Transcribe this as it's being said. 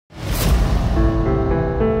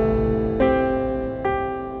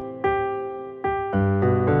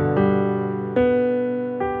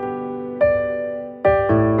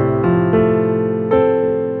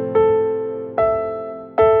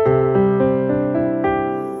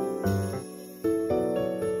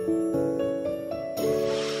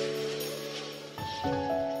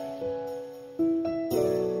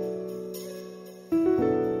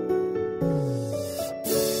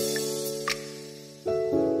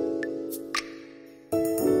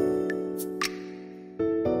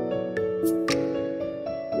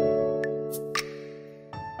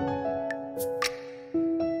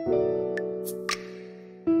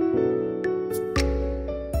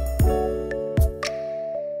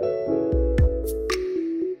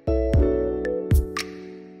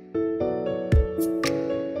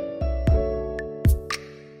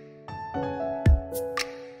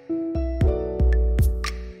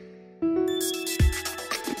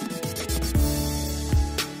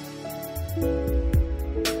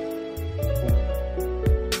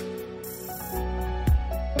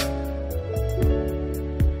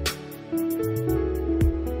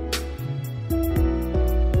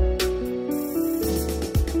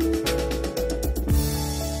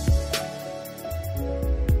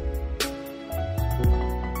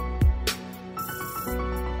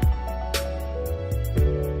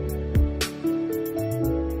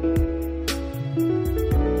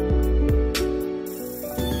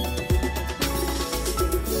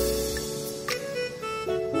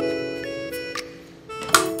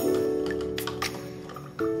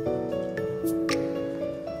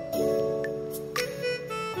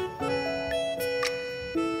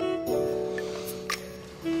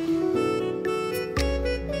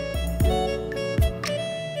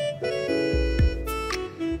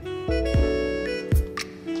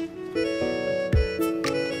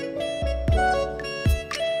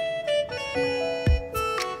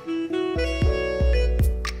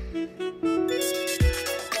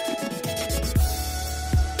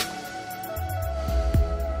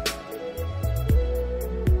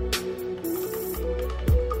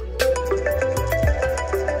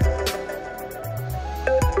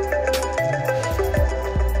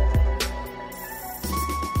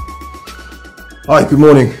Hi, good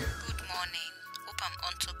morning. Good morning. Hope I'm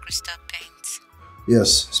on to Crystal Paint.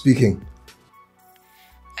 Yes, speaking.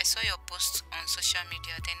 I saw your post on social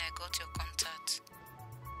media, then I got your contact.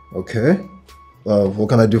 Okay. What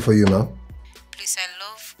can I do for you now? Please, I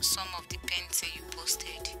love some of the paintings you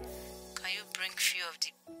posted. Can you bring few of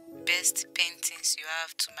the best paintings you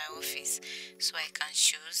have to my office so I can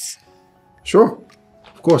choose? Sure,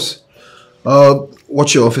 of course.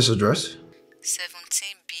 What's your office address?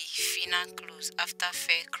 17B, Fina Close, after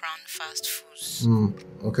Fair Crown Fast Foods.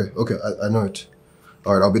 Okay, I know it.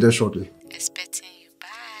 Alright, I'll be there shortly. Expecting you.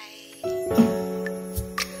 Bye.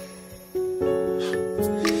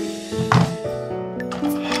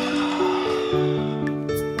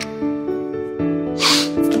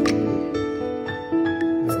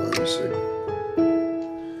 Let me see.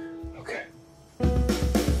 Okay.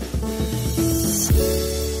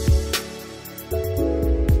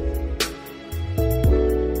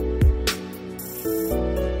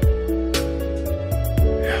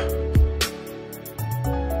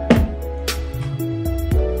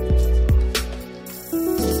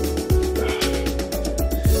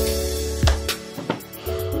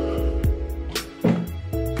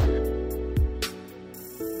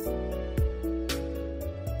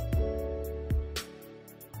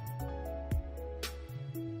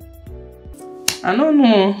 I don't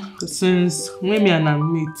know since when me and I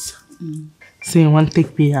meet, say you want to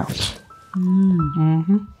take me out. He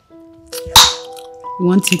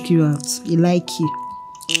won't take you out. He like you.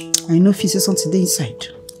 I know if you say something there inside.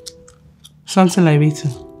 Something like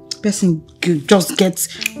that. Person just gets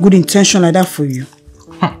good intention like that for you.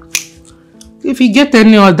 If you get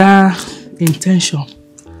any other intention,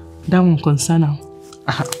 that won't concern him.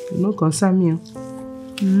 No concern me.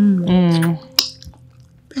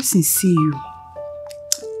 Person see you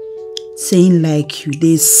saying like you,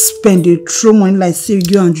 they spend, they throw money like say you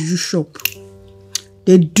go and juju shop.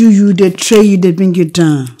 They do you, they tray you, they bring you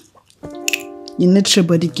down. You need your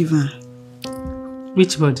body giver.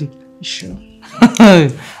 Which body? Sure.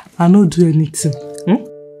 I don't do anything.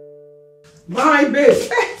 My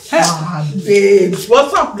babe. Babes,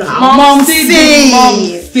 what's up now? Mom,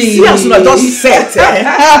 See as soon as I just set.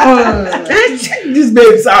 Check these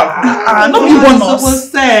babes out. Not be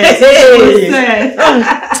bonus.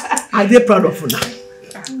 I dey proud of una.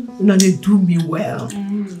 Una dey do me well.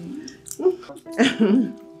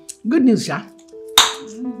 Good news, Sha.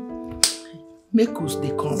 Mekos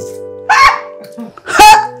they come.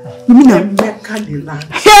 You mean Mecca the land.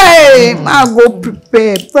 hey, I go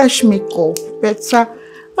prepare fresh makeup, better.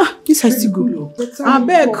 This has to go. I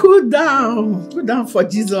beg, cool down for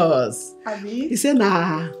Jesus. He said,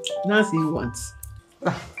 nah, nothing he wants.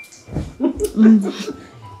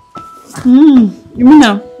 You mean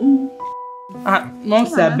now? Mom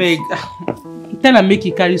say I beg. Tell her make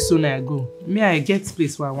you carry soon I go. Me I get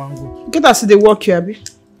place where I want go. Get us to the work here, Abi.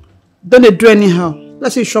 Don't they do anyhow?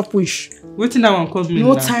 Let's say shop wish. Waiting that one call me.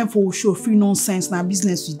 No now. time for show free nonsense now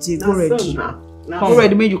business with you. Go ready. Now.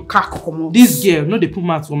 Already made you cack come on. This girl, no they put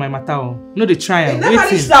mouth for my matter. No they try and Never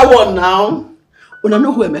reach that one now. Una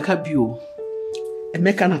know who Emeka be o.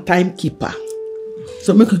 Emeka na timekeeper.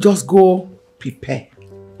 So make you just go prepare.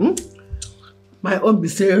 My own be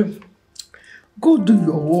say, go do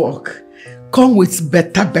your work. Come with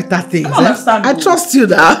better things. I trust you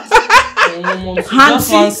now.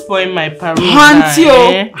 Just want spoil my parole.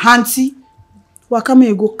 Hanty. Why come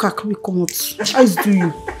you go cack me come out? How is do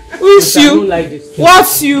you? Who is you? Like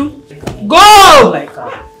What's you? Go! Like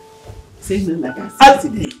her. Say no like I said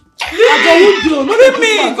today. I don't do. Look at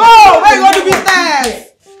me. Go. Where you going to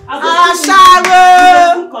business? I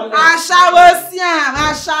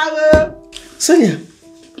shower. Sonia,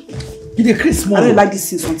 you dey crazy small. I don't like this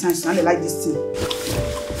thing sometimes. I don't like this thing.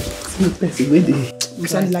 Small person wey dey. I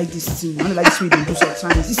don't like this thing. I don't like this way they do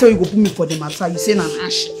sometimes. This way you go put me for the matter. You say I'm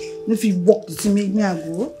ash. If you walk the thing, make me I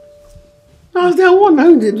go. Now their one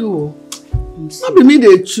now they do. Not be me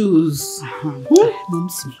they choose. Mom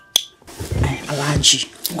see. Allergy.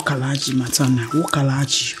 Walk allergy matter now. Walk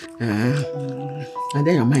allergy. And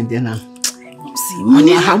then your mind there now. See,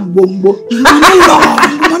 money bombo. Money long.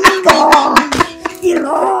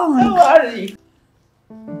 Don't worry.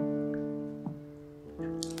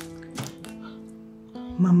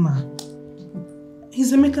 Mama,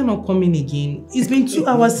 is Emeka not coming again? It's been 2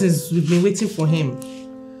 hours since we've been waiting for him.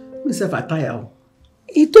 Myself I tire.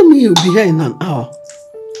 He told me he'll be here in an hour.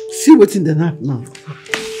 See what's in the night now.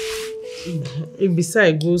 If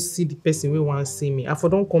besides I go see the person we want to see me, if I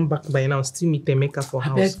don't come back by now, still meet Emeka for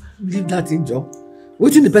house. Leave that in job.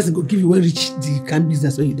 Waiting the person go give you when reach the kind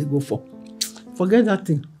business where you they go for. Forget that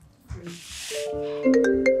thing.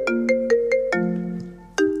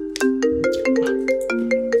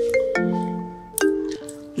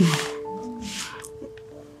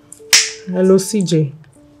 Hello, CJ.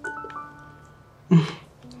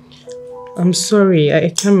 I'm sorry, I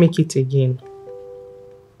can't make it again.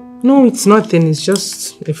 No, it's nothing. It's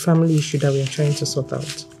just a family issue that we are trying to sort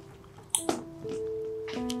out.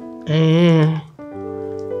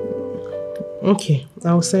 Okay,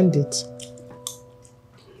 I'll send it.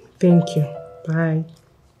 Thank you. Bye.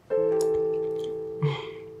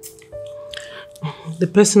 The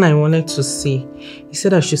person I wanted to see, he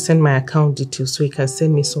said I should send my account details so he can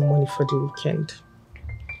send me some money for the weekend.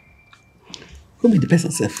 Who be the person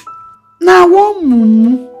self? Now one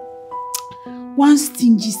mumu, one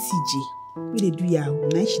stingy CJ. Where they do ya?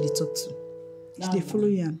 Now she they talk to. She they follow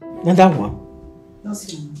you. And that one? No,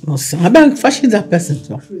 sir. I beg fashion that person.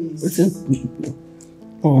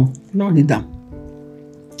 Oh, no need that.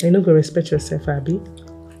 You no go respect yourself, Abby.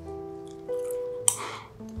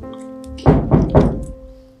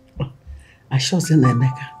 I sure say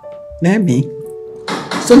Emeka. Not me.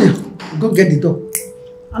 Sonia, go get the door.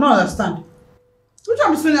 I don't understand. Which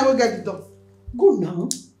time is Sonia go get the door? Good now.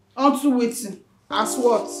 I'm too waiting. As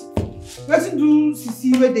what? Waiting do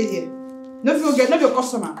CC where they here. No you get, no your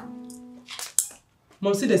customer.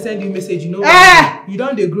 Mom say they send you message, you know. Eh! You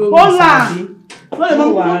don't they grow. Hold on. No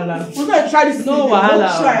wahala. I'm going to try this. No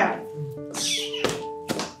wahala. Try.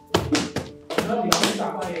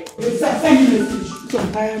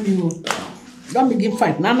 Don't tire me. Don't begin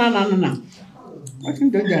fight. No. I can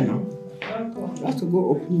do that now. I have to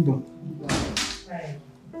go open the door.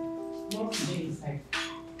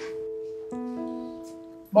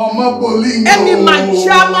 Mama Bolingo. Emi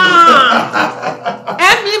Manchama.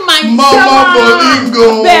 Emi Manchama. Mama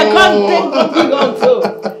Bolingo. Beg, come take one big also.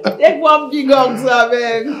 Take one big also,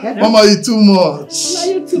 beg. Mama, you too much. No,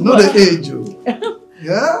 you too no much. The age, oh.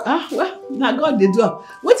 Yeah? Well, now God they do.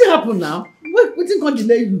 What happen now? What can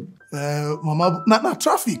delay you? Mama, not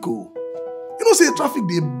traffic, oh. You know, say traffic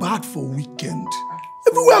they bad for weekend.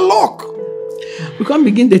 Everywhere lock. We can't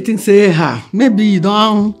begin the thing say, maybe you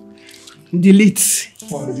don't delete.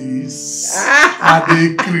 For this,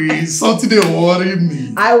 I decree something they worry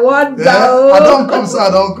me. I want that. I don't come, sir. I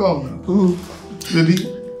don't come now. Baby,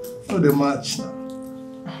 no the match now.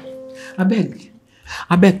 I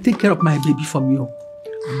beg, take care of my baby from you.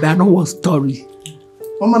 I don't want story.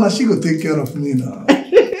 Mama, now she go take care of me now.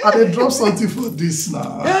 I dey drop something for this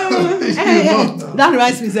now. Now. That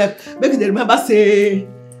reminds me, sir. Maybe they remember say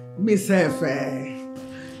myself.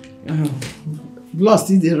 Lost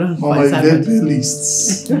in the run. Mama, you dead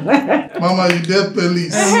playlists. Mama, you dead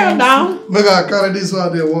playlists. Now. Make I carry this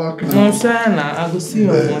one they walk now. No, sir, I go see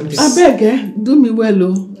you on Monday. I beg, do me well,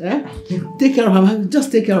 oh. Take care of her.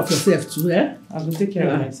 Just take care of yourself too, I will take care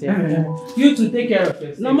of myself. You too, take care of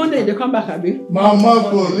yourself. No Monday they come back, Abi. Mama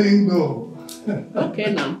Bolingo.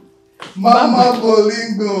 Okay now. Mama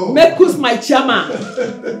Bolingo. Make who's my chairman.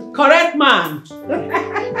 Correct man.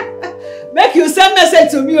 Make you send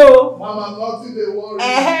message to me, oh. Mama, nothing they worry.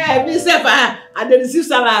 Me self, I dey receive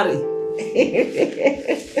salary.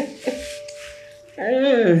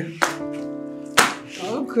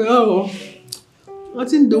 Okay, oh.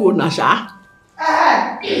 Nothing do, Nasha.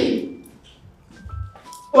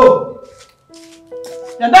 Oh.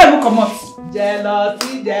 Then that will come out.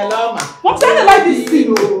 Jealousy, jealous. What time I like this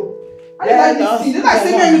thing, oh? I like this thing. Then I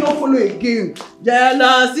say, man, you don't follow again.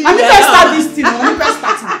 Jealousy. I need to start this thing. I need to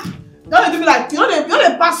start it. Don't do me like, you know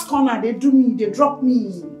they pass corner, they do me, they drop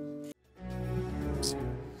me.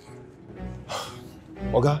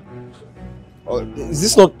 Oga, is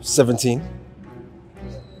this not 17?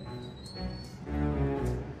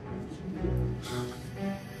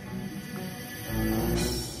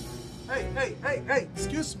 Hey,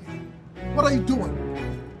 excuse me. What are you doing?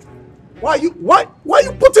 Why are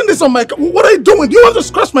you putting this on my car? What are you doing? Do you want to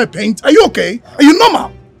scratch my paint? Are you okay? Are you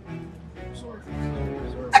normal?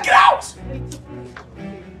 Take it out!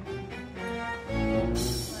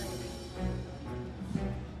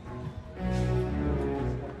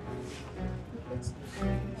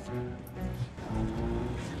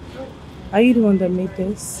 Are you the one that made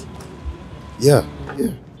this? Yeah.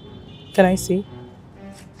 Can I see?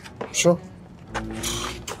 Sure.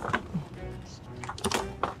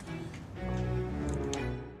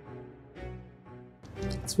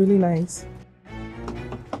 It's really nice.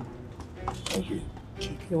 Thank you.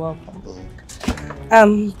 You're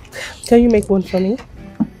welcome. Can you make one for me?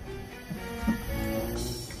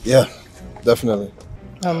 Yeah, definitely.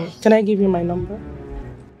 Can I give you my number?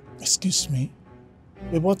 Excuse me?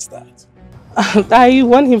 Wait, what's that? I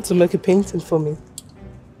want him to make a painting for me.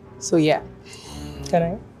 So yeah. Can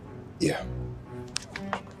I? Yeah.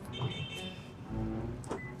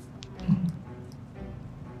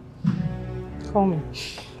 Call me.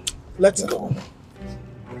 Let's go.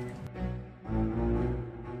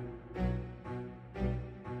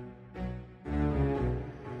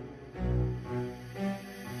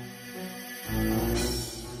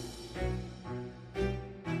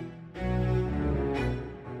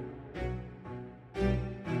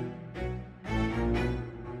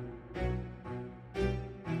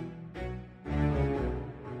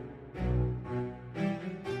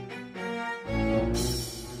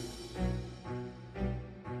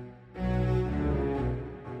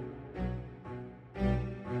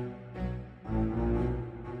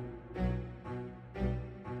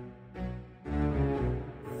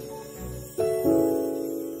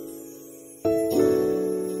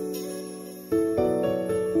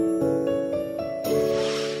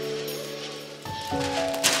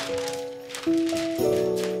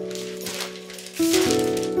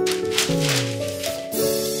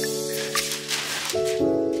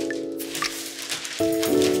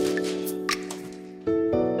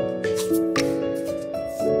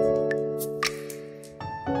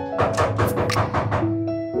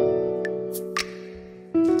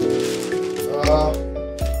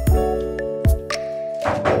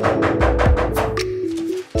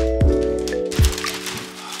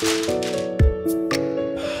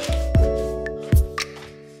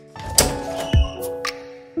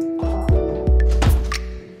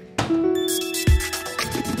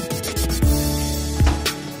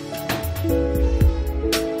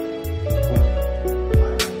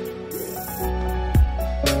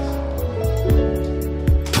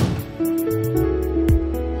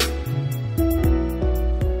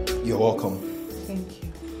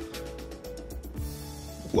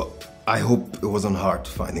 I hope it wasn't hard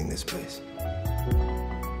finding this place.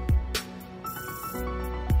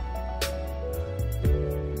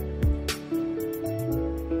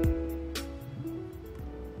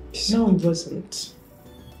 No, it wasn't.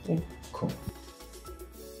 Yeah. Cool.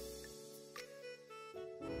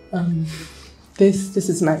 This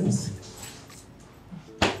is nice.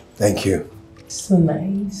 Thank you. So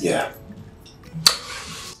nice. Yeah.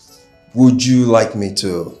 Would you like me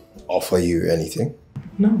to offer you anything?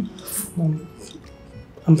 No,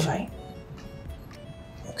 I'm fine.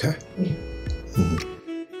 Okay. Yeah. Mm-hmm.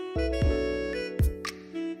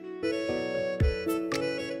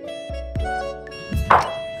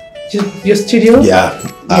 Your studio? Yeah,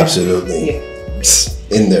 absolutely. Yeah.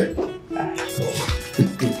 In there.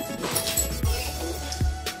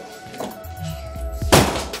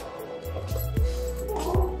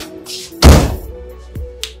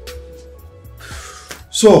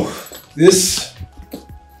 So, this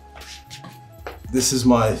is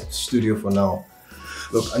my studio for now.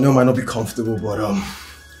 Look, I know it might not be comfortable, but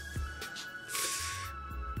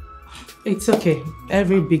it's okay.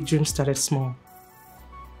 Every big dream started small.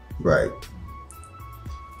 Right.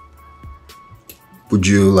 Would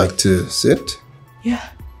you like to sit? Yeah.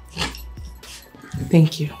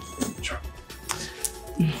 Thank you. Sure.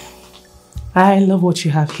 I love what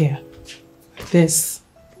you have here. This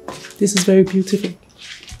is very beautiful.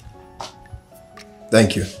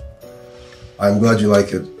 Thank you. I'm glad you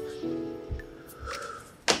like it.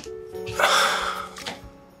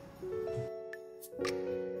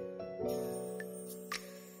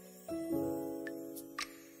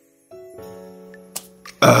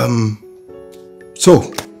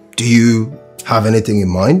 So, do you have anything in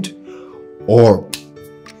mind? Or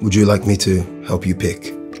would you like me to help you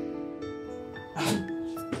pick?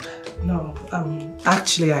 No,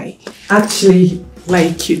 actually, I actually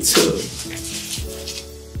like you to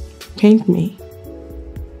paint me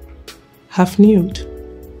half nude.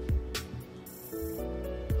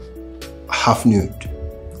 Half nude?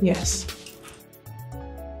 Yes.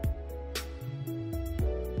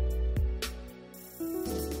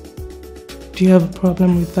 Do you have a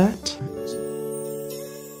problem with that?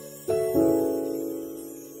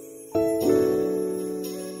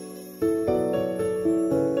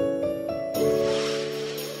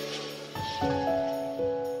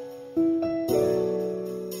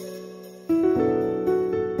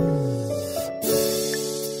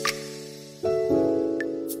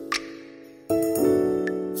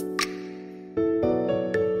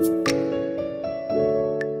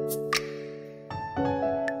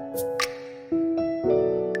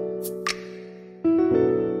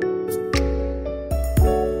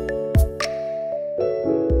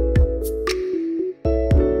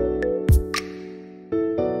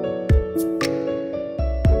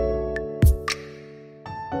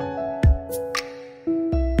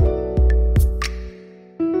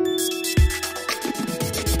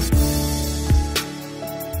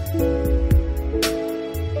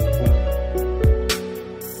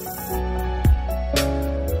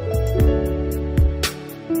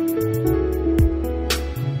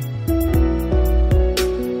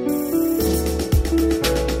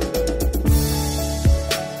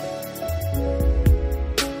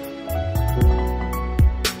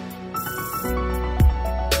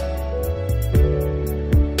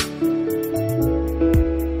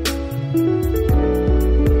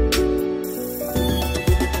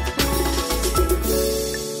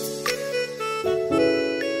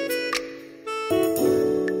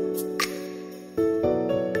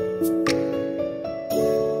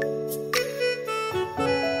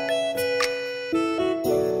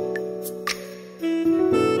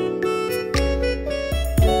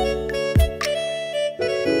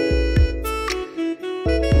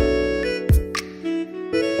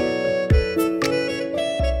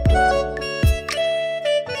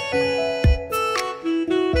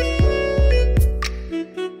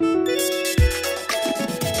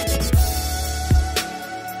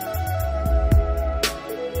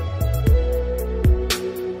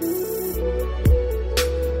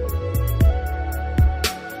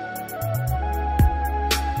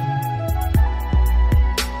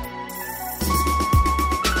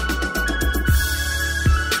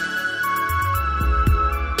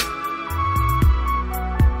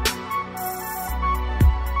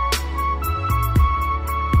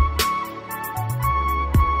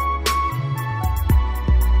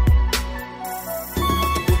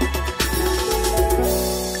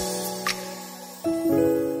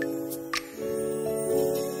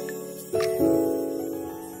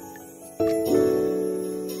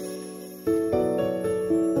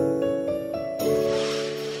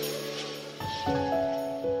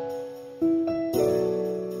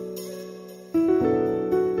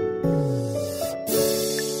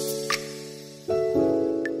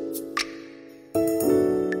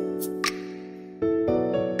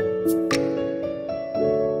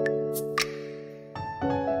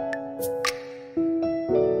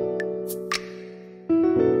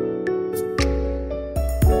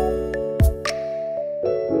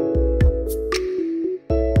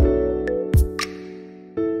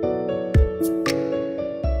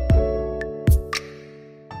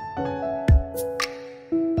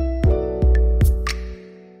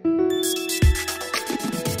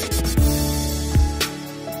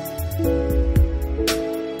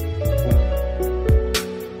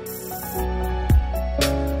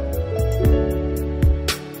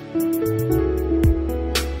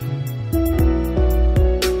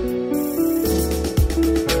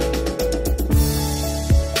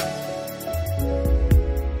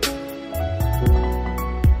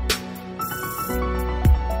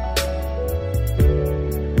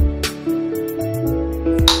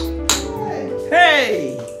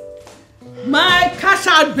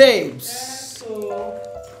 babes.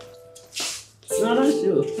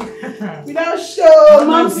 We don't show.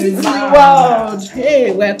 Mom's in the world.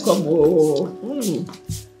 Hey, welcome.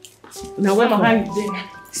 Now, welcome.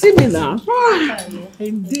 See me now.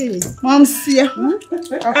 Indeed. Mom's here.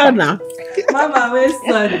 Anna. Mama, where's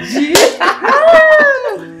Sanji?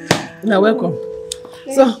 Now, welcome.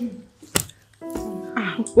 So,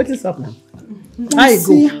 what is up now? How you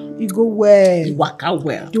go? You go well. You waka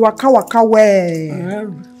well. You waka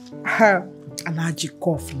well. Alaji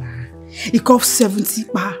cough now. He cough 70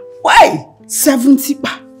 pa. Why? 70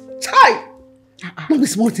 pa. Chai. Not be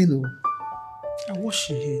small thing though. I wash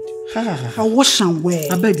your head. I wash and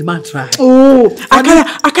wear. I bet the man try. Oh,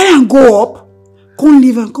 I can't go up. Can't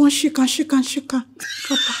leave and can't shake. I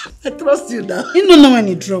trust you now. You don't know when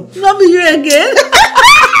he drop. Not be you again.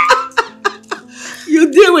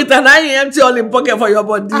 You deal with an eye empty all in pocket for your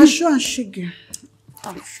body. I sure and shake you.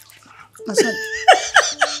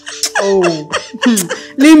 Oh,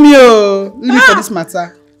 leave me for this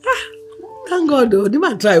matter. Thank God though, the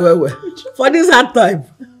man try well. For this hard time.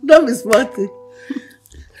 Don't be smarty.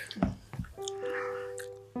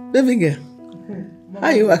 Baby girl, how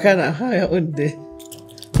you working now? How your own day?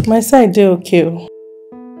 My side dey okay.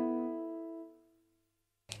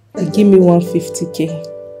 They give me 150k.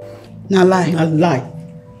 Now lie. A lie.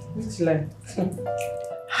 Which lie?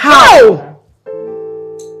 How?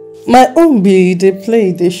 My own be they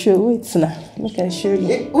play the show. Wait now, make I show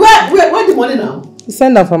you. Where the money now? You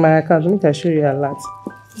send that from my account. Make I show you a lot.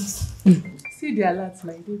 See the alert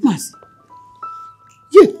like this. Mas.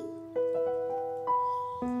 Yeah.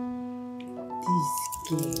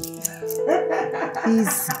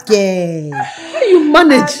 This girl. How you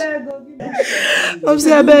manage? I'm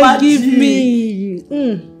saying, I beg, give me.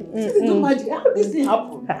 No magic. How did this thing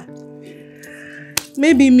happen?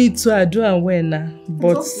 Maybe me too, I do and when now,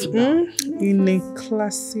 but in a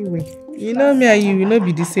classy way. You know me and you know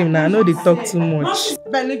be the same now. I know they talk too much.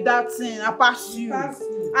 Believe that thing. I pass you.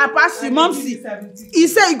 I pass you. Mom, see. He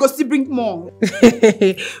said he go still bring more.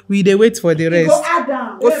 We dey wait for the rest. Go add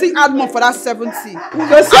down. Go still add more for that 70. We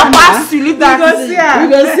go see I pass you. Leave that thing. We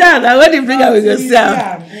go see her. Now when they bring her, we go see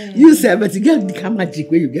her. You say, but you get the kind of magic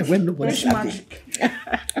where you get when nobody's happy.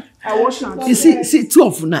 I wash hands. You see, two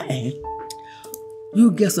of una,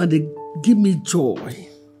 you guys are they give me joy.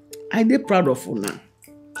 I dey proud of una.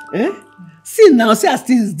 See now, see as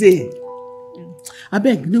things dey. I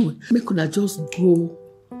beg, no, make una just go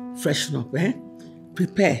freshen up,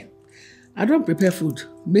 prepare. I don't prepare food.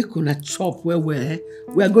 Make una chop where we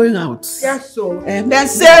are going out. Yes, so. Then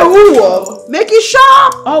say who? Make it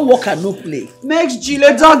sharp. All work and no play. Makes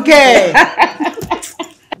Gile doggy.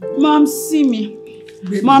 Mom, see me.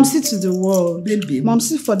 Baby. Mom, see to the world. Baby. Mom,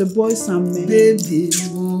 see for the boys and men. Baby.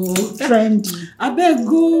 Trendy. I beg,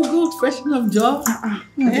 go freshen up, job.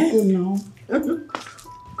 Go now.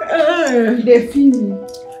 They feel me.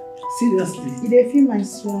 Seriously? They feel my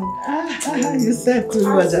swag. You said too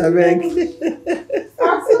much, I beg.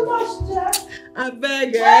 Too much, Jack. I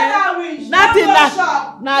beg, nothing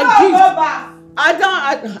now gift.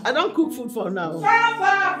 I don't cook food for now.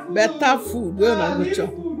 Better food, we're not good chop.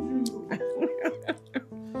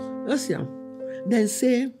 Then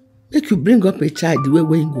say, make you bring up a child the way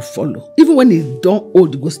where you go follow. Even when he's done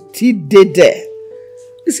old, you go still there.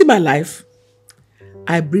 You see my life?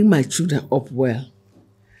 I bring my children up well.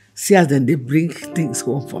 See as then they bring things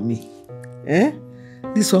home for me.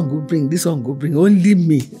 This one go bring, this one go bring. Only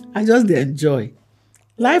me. I just enjoy.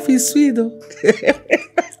 Life is sweet though.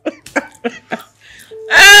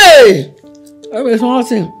 Hey! I was one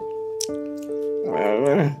thing.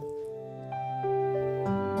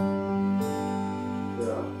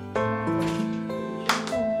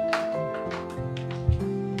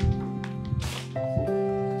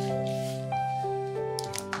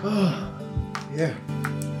 Yeah.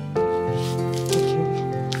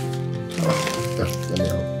 Let me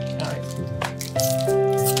help. All right.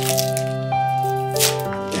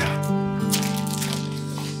 Yeah.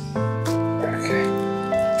 Okay.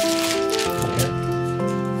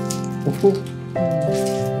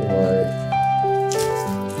 All right.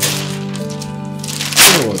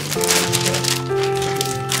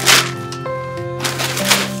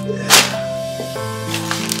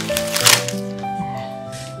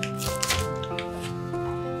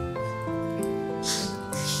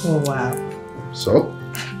 Oh wow. So?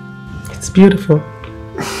 It's beautiful.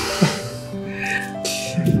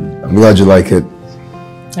 I'm glad you like it.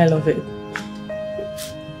 I love it.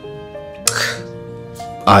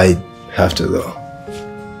 I have to go.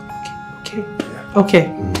 Okay. Okay.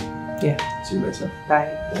 Yeah. See you later. Bye.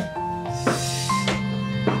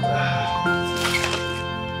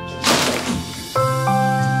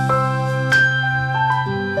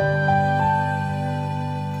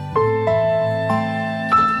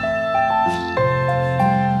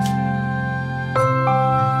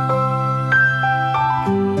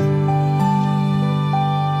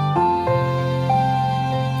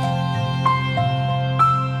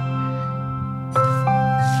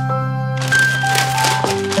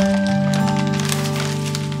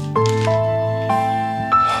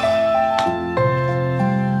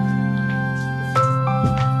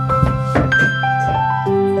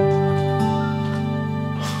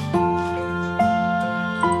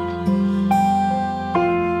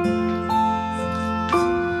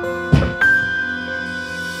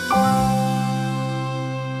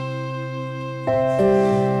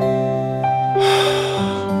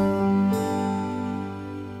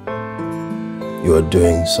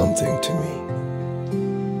 doing something to me.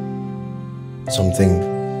 Something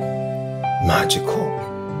magical.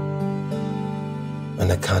 And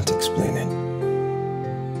I can't explain it.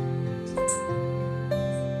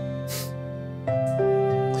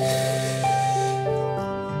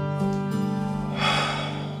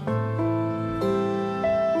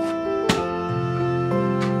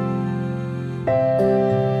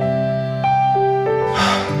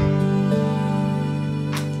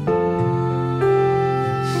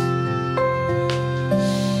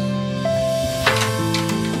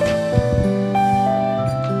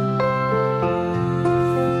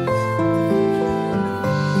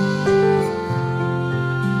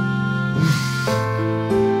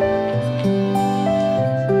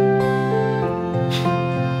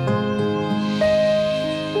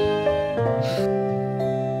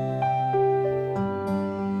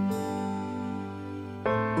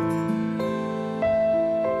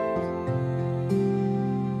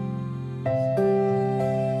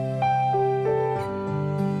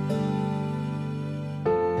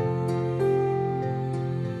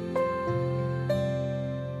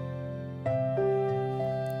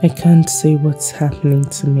 I can't say what's happening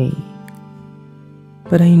to me,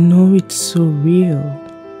 but I know it's so real.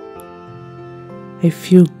 I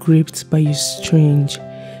feel gripped by a strange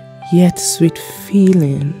yet sweet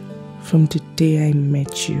feeling from the day I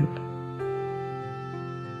met you.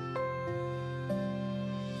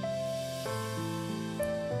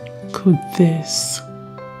 Could this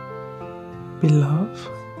be love?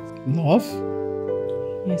 Love?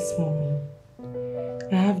 Yes, Mommy.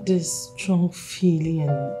 I have this strong feeling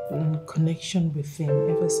and connection with him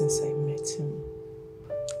ever since I met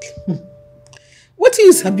him. What do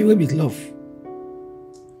you sabi with love?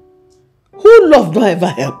 Who love don't ever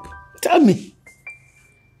help? Tell me.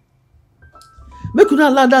 Make you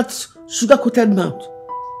not allow that sugar-coated mouth.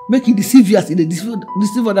 Make you deceive you as they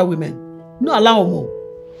deceive other women. No allow more.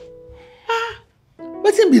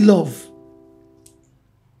 Let him be love.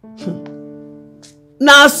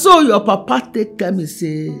 Now so your papa take time and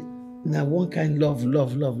say, now one kind love.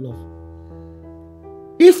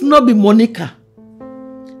 If not be Monica,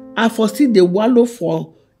 I foresee the wallow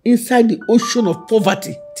for inside the ocean of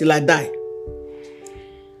poverty till I die.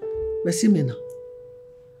 But see me now.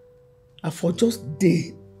 I for just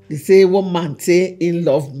day, they say one man say, in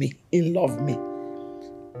love me.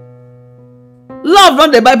 Love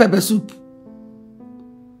not they buy pepper soup.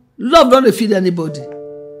 Love not they feed anybody.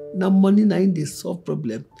 Now money na in they solve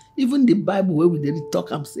problem. Even the Bible where we did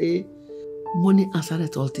talk and say, money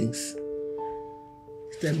answereth all things.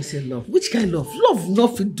 Tell me say love. Which kind of love? Love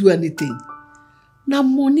not fit do anything. Now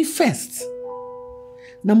money first.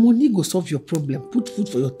 Now money go solve your problem. Put food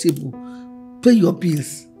for your table. Pay your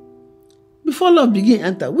bills. Before love begin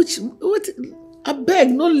enter, I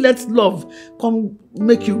beg, not let love come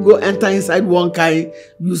make you go enter inside one kind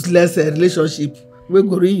useless relationship where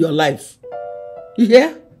go ruin your life. You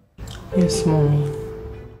hear? Yes, Mommy.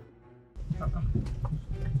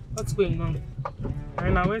 What's going on?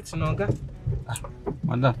 I'm not waiting, Oga.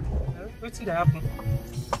 Madam. What did happen?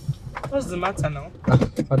 What's the matter now?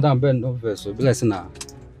 Madam, Ben, no verse. So, bless now.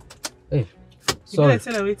 Hey, sorry.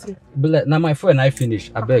 Waiting. Now my phone I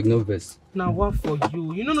finish. I beg no verse. Now what for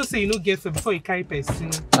you? You know say you no get for before you carry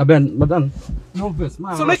person. Ben, madam, no verse.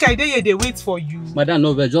 So make I dey they wait for you. Madam,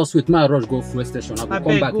 no verse. Just wait. My rush go fuel station. I will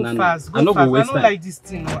come back now. Fast, I no go waste time. I don't like this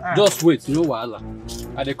thing. No. Just wait. No wahala.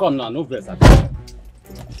 I dey come now. No verse.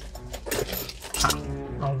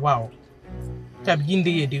 Oh wow. I begin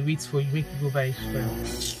they wait for you. Make you go buy it.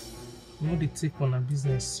 You know they take on a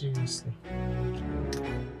business seriously.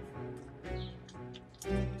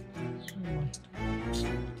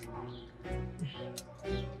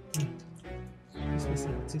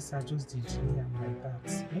 This I just did me and like that.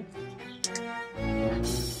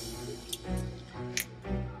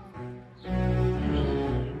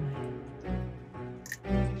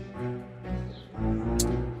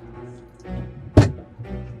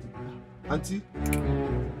 Auntie,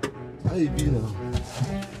 how you be now?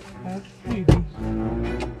 Who you be?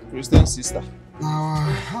 Christian sister.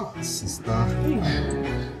 Sister.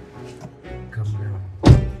 Calm down.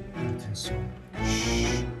 So.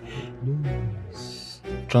 No.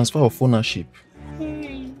 Transfer of ownership.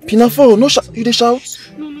 Pinafore, no shout. You dey shout?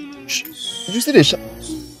 No. You still dey shout?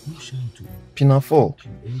 No shout. Pinafore.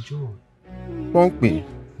 Enjoy. Wrong way.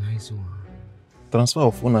 Nice one. Transfer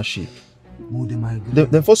of ownership. More than my girl.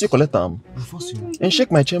 Then force you collect them. Force you. And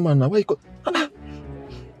shake my chairman now. Why you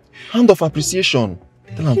hand of appreciation.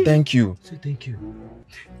 Tell him thank you. Say thank you.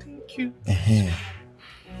 Thank you.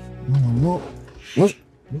 No. No.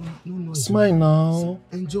 Smile now.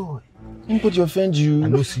 Enjoy. Nobody offend you. I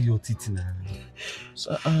don't see your teeth now.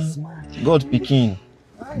 Smile. God picking.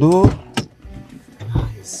 Do.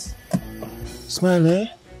 Nice. Smile, eh?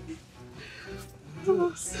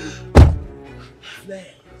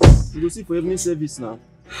 You go see for evening service now.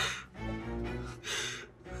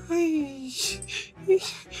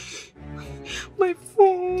 My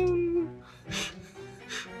phone.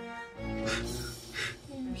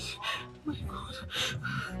 My God.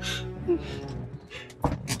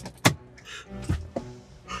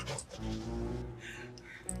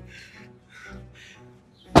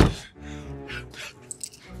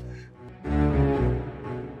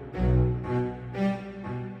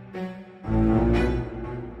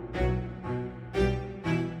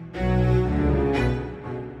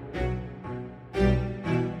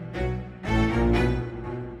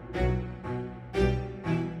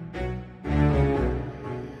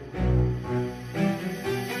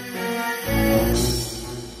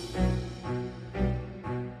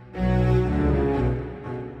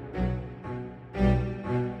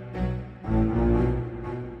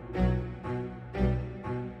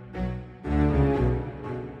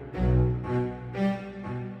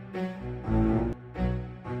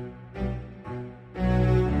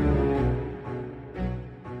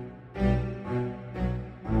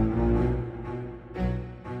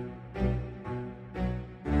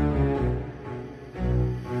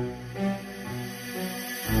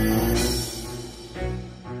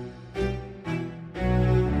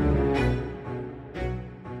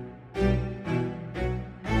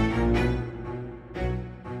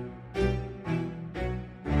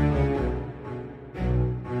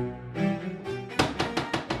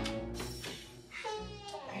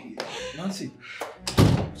 Nancy,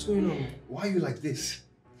 what's going on? Why are you like this?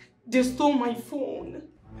 They stole my phone.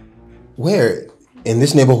 Where? In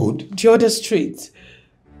this neighborhood? The other street.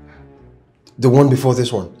 The one before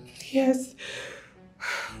this one? Yes.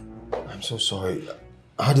 I'm so sorry.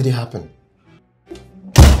 How did it happen?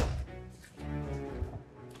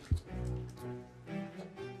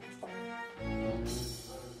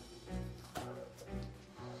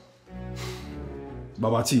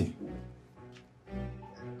 Babati.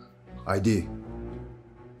 I did.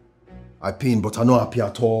 I pain, but I no happy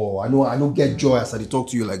at all. I no get joy as I talk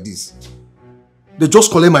to you like this. They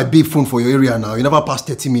just collect my big phone for your area now. You never passed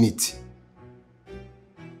 30 minutes.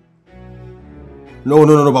 No,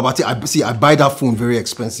 Babati. I buy that phone very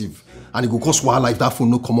expensive. And it go cost wahala if that phone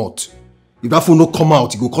no come out. If that phone no come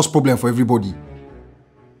out, it go cause problem for everybody.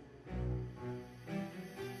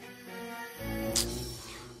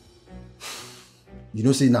 You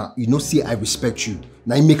know say I respect you.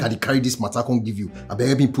 Now you make her carry this matter, I can't give you. I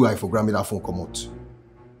beg me put her for Grammy that phone come out.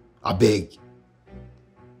 I beg.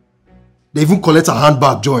 They even collect a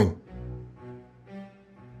handbag join.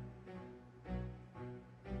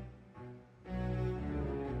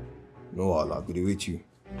 No, I'll go with you.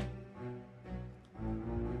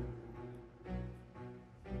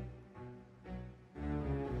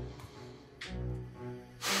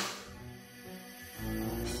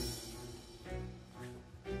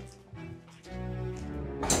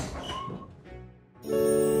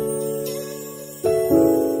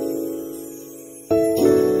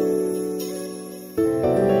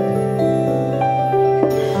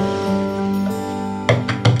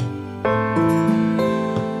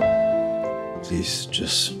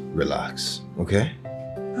 Relax, okay?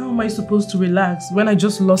 How am I supposed to relax when I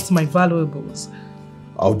just lost my valuables?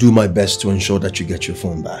 I'll do my best to ensure that you get your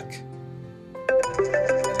phone back.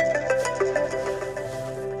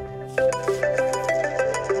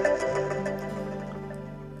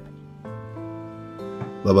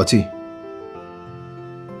 Babati,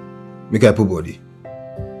 make I put body.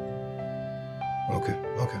 Okay.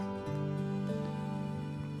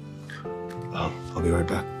 I'll be right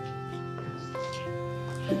back.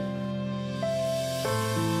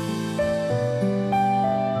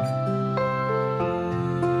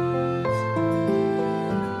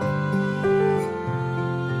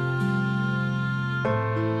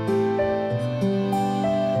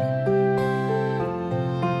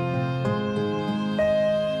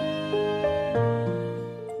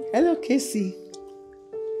 Casey,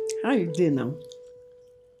 how you doing now?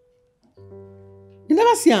 You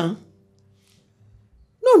never see her?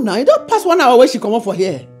 No, you don't pass 1 hour when she come up for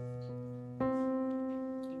here.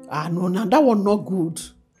 No, that one not good.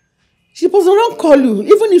 She supposed to not call you.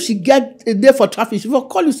 Even if she get a day for traffic, she will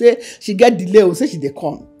call you, say she get delay or say she dey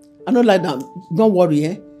come. I don't like that. Don't worry,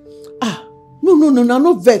 eh?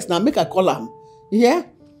 No vex now. Make her call her. Yeah?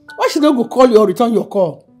 Why she don't go call you or return your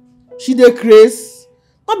call? She dey craze.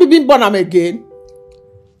 Not be being born again.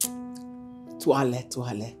 Toilet,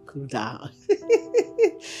 cool down.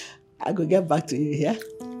 I go get back to you, yeah?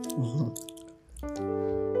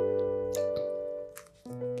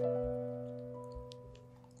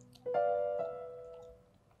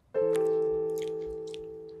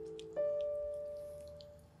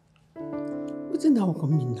 What's in that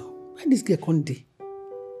coming now? Where this girl come dey?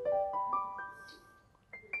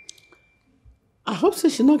 I hope so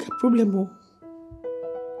she not get problem.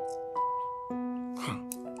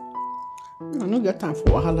 I don't get time for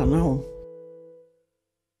wahala now.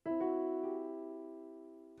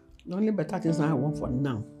 The only better things I want for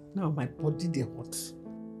now. Now my body dey hot.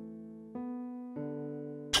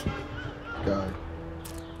 Guy,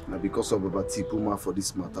 now because of Baba T Puma for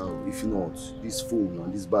this matter, if not, this phone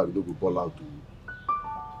and this bag don't go ball out.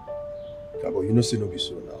 Yeah, but you know, say no be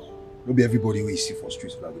so now. No be everybody we see for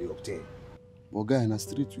streets like they obtain. But guy, in a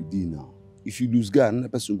street we dey now. If you lose guy, another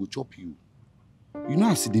person go chop you. You know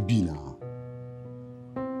how see they be now.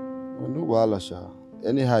 Well, no wahala sha.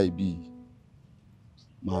 Anyhow it be.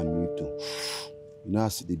 Man, you too. You know how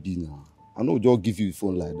see they be now. I know just give you a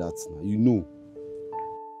phone like that now. You know.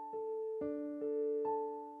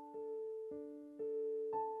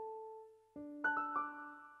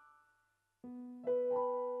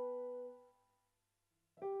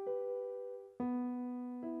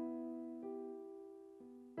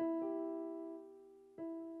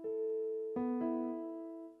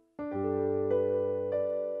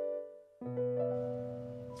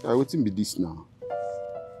 Wetin be this now?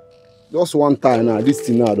 Just one time now, this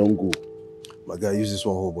thing now don't go. My guy, use this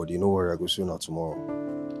one whole body. No worry, I go soon now tomorrow.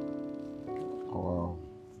 Oh, wow.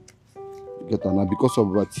 You get that now because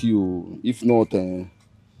of that you. If not,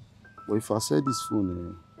 but if I sell this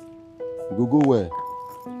phone, you go where?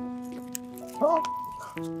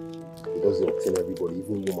 It doesn't obtain everybody,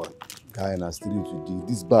 even woman. Guy, and I still need to do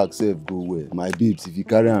this bag self go where? My babes, if you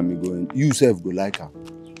carry on me going, you self go like her.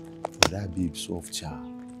 But that babe soft child.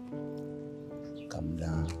 Calm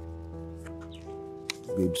down.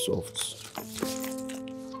 Babe soft.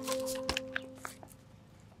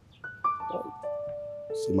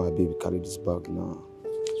 See my baby carry this bag now.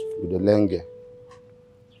 With the lenge.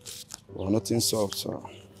 Well, nothing soft, sir.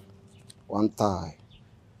 One tie.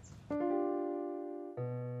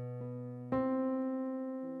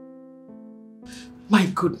 My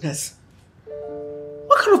goodness.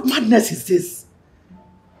 What kind of madness is this?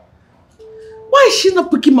 Why is she not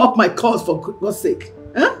picking up my calls for goodness sake?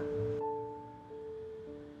 Huh?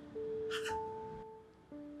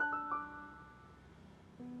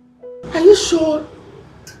 Are you sure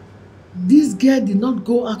this girl did not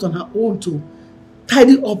go out on her own to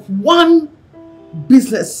tidy up one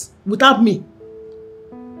business without me?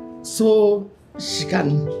 So she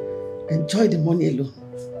can enjoy the money alone?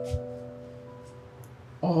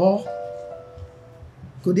 Or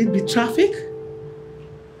could it be traffic?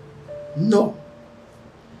 No.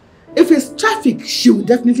 If it's traffic, she will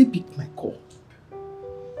definitely pick my call.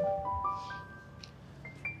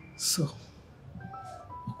 So,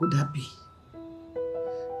 what could that be?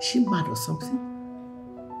 Is she mad or something?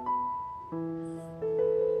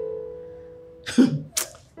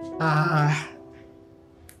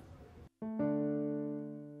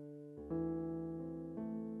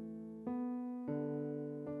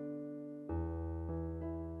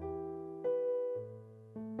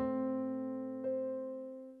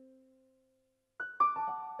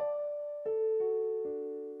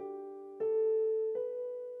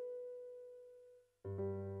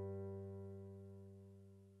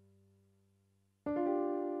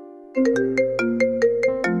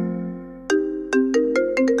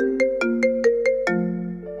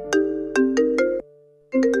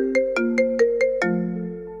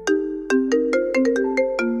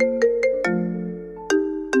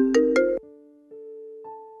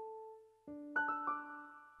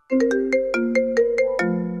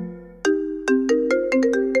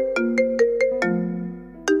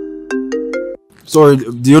 Sorry,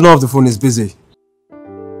 do you know if the phone is busy?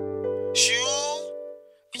 Shoo?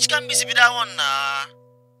 Which can busy be that one nah?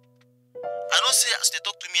 I don't say as they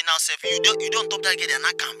talk to me now, self. You don't top that girl, they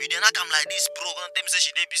not come. You not come like this, bro. Gonna tell me say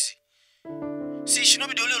she dey busy. See, she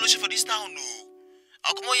no be the only Olosho for this town, no.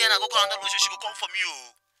 I'll come here and I go call another Olosho, she go come for me,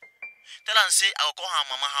 oh. Tell her and say I will call her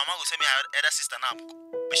mama. Her mama go send me her other sister now.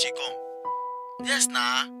 But she come. Yes,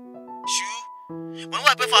 nah. Shoo. When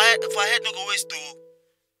I pay for her head, no go waste too.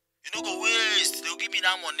 You no go waste. They'll give me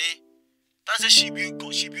that money. That's a she be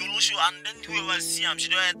Olosho, and then whoever see him, she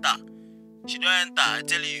don't enter. She don't enter, I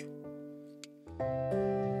tell you.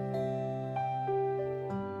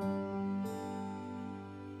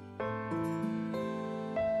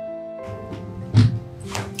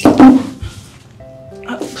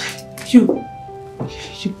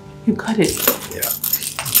 You got it. Yeah.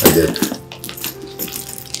 I did.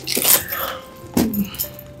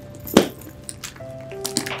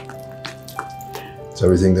 Is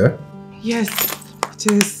everything there? Yes, it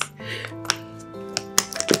is.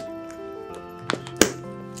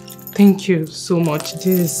 Thank you so much.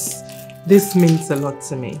 This means a lot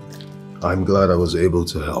to me. I'm glad I was able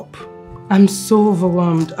to help. I'm so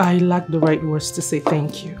overwhelmed. I lack the right words to say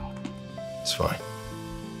thank you. It's fine.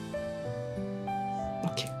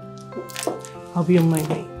 Okay. I'll be on my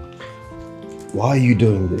way. Why are you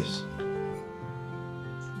doing this?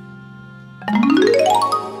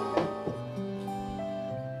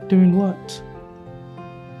 Doing what?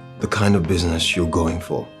 The kind of business you're going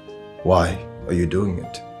for. Why are you doing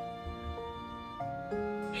it?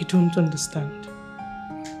 I don't understand.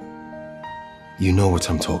 You know what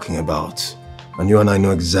I'm talking about. And you and I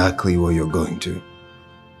know exactly where you're going to.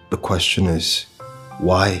 The question is,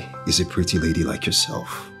 why is a pretty lady like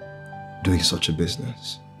yourself doing such a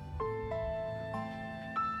business?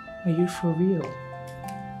 Are you for real?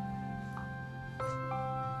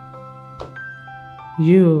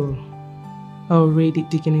 You are already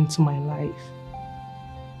digging into my life.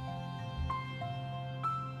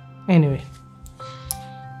 Anyway,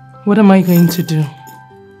 what am I going to do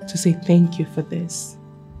to say thank you for this?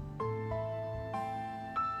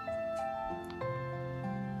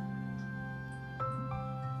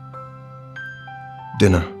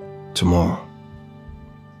 Dinner tomorrow.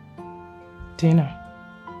 Dinner.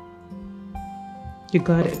 You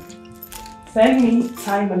got it. Send me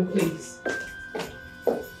time and place.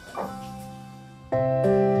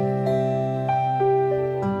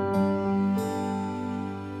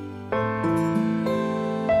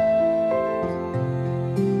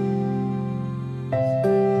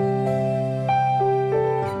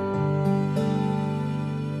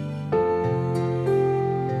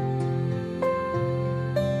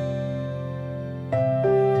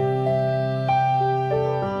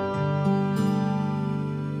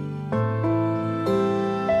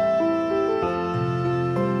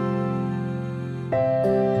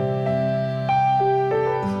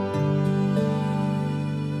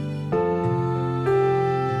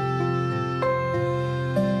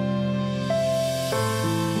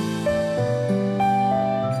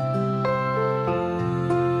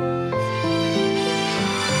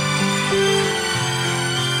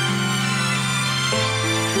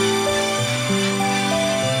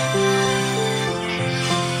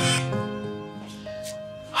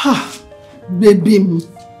 Baby,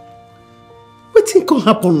 wetin can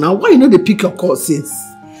happen now? Why you know they pick your call since?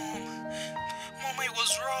 Mama, I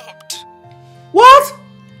was robbed. What?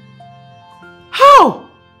 How?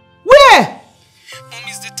 Where? Mom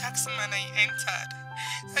is the taxi man I entered.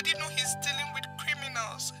 I didn't know he's dealing with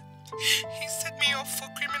criminals. He set me up for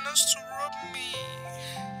criminals to rob me.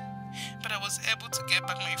 But I was able to get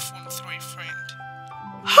back my phone through a friend.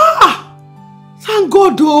 Ha! Thank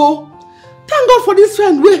God, though. Thank God for this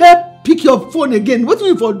friend. We help pick your phone again. What will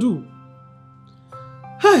you for do?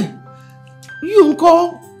 Hey, you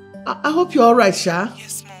uncle. I hope you're alright, Sha.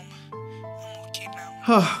 Yes, Mom. I'm okay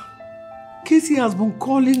now. Casey has been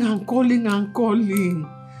calling and calling and calling.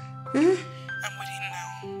 Eh? I'm with him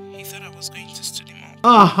now. He thought I was going to stood him up.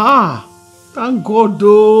 Aha! Thank God,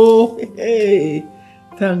 though. Hey,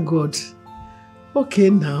 thank God. Okay,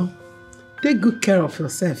 now. Take good care of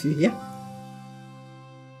yourself, you hear?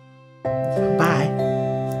 Bye.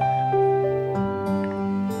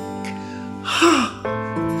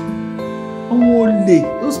 Only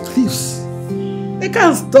those thieves. They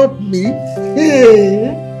can't stop me.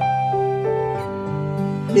 Hey.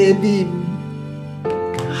 Baby. Thank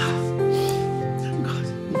God.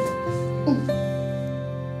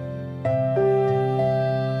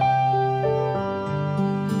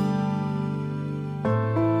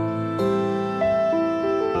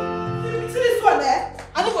 See this one there?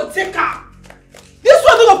 I don't go take her. This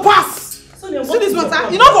one don't go pass. Sonia, see this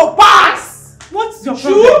one, you don't go pass. What's your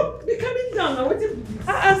problem? Sure? Be coming down now. What is it?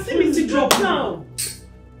 I see me to drop now.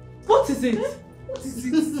 What is it? What is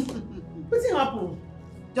it? What's happened?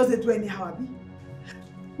 Just dey do anyhow, abi?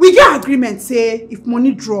 We get agreement say if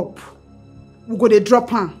money drop, we go dey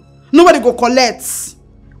drop am. Nobody go collect.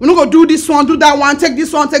 We no go do this one, do that one, take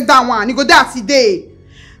this one, take that one. You go there as e dey.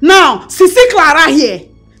 Now, Sisi Clara here.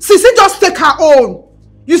 Sisi just take her own.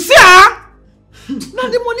 You see her? Now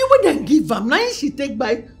the money wey dem give am, na she take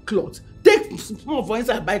buy cloth. Take small for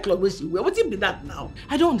inside buy cloth wey she wear. Wetin be that now?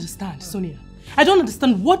 I don't understand, Sonia. I don't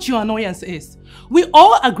understand what your annoyance is. We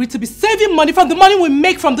all agreed to be saving money from the money we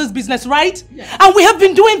make from this business, right? Yeah. And we have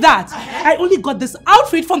been doing that. I only got this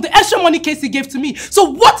outfit from the extra money Casey gave to me.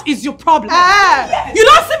 So what is your problem? You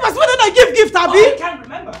don't see us when I give gift, Abi? Oh, I can't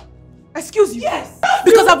remember. Excuse you? Yes.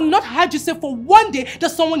 Because I've not heard you say for one day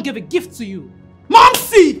that someone gave a gift to you. Mom,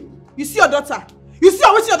 see! You see your daughter? You see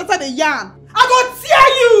how your daughter the yarn? I go tear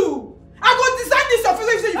you! I go design this your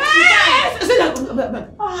face.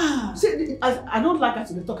 I don't like us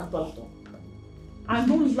to talk at all. I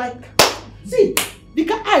don't like. See,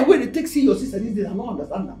 the eye where they take see your sister these days, I don't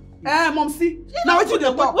understand them. Mom, see? Now what you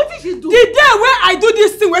talk? What did she do? The day where I do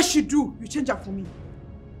this thing where she do, you change her for me.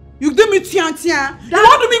 You do me tian. You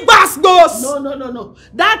want to be bass boss? No.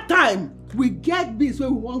 That time we get this where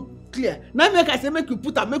we want clear. Now make I say make we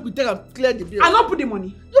put her, make we take her clear the bill. I not put the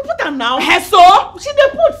money. You put her now. So? She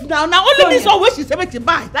dey put now. Now only this one where she say make she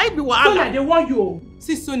buy. That be what. Sonia, they want you.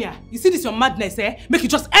 See Sonia, you see this your madness, eh? Make you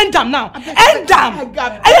just end them now. End them.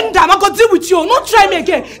 I go deal with you. Not try me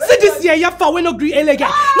again. See this year, you for we no gree again.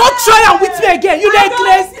 Not try and with me again. You dey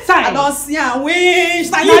clear time. I don't see and wish.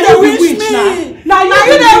 Now you dey wish me. Now you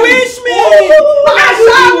dey wish me. Now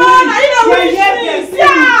you dey wish me.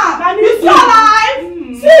 Yeah. You still alive?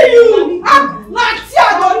 See you. I'm not tear.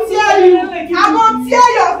 I go tear you. I go tear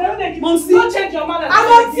your face. Don't change your mother. I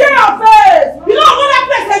go tear your face. You don't go that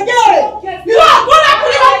place again. You don't go that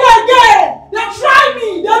place again. They try me.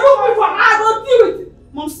 They look me for I go deal with it.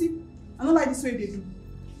 Mom, see, I don't like this way they do.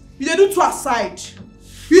 You they do two aside.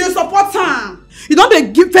 You dey support time. You don't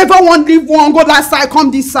dey give favor one, leave one, go that side,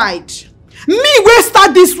 come this side. Me wey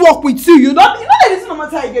start this work with you. You don't dey listen no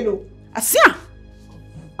matter again though. Asia.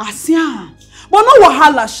 But no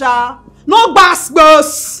wahala sha. No bass.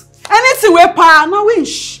 Anything we pa, no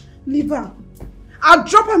wish. Leave her. I'll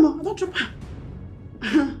drop her more. I don't drop her.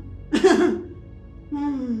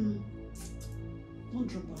 Don't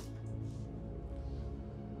drop her.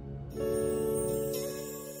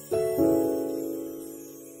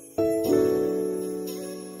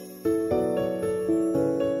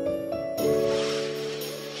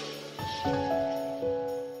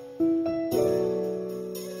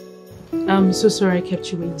 I'm so sorry I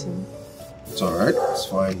kept you waiting. It's alright, it's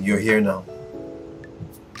fine. You're here now.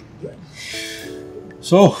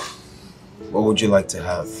 So, what would you like to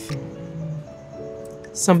have?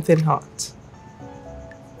 Something hot.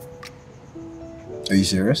 Are you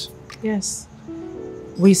serious? Yes.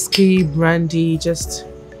 Whiskey, brandy, just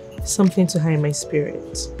something to high my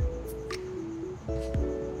spirit.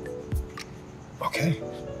 Okay.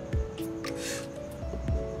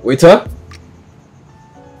 Waiter?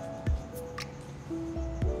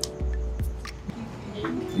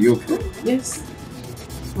 You okay? Yes.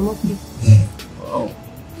 I'm okay. Wow.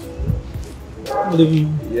 Good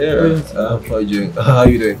evening. Yeah. How are you doing? How are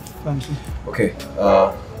you doing? Thank you. Okay.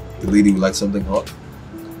 The lady would like something hot.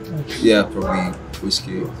 Okay. Yeah, probably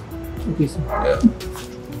whiskey. Okay, sir. Yeah.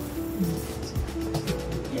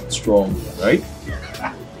 Strong, right?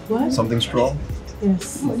 What? Something strong?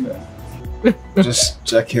 Yes. Okay. Just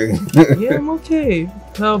checking. Yeah, I'm okay.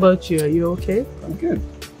 How about you? Are you okay? I'm good.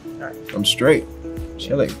 I'm straight.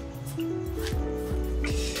 Chilling.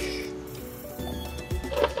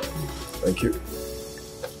 Thank you.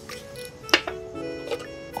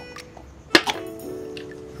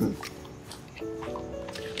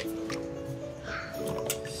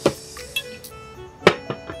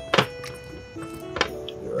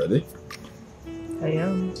 You ready? I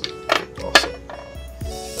am. Awesome.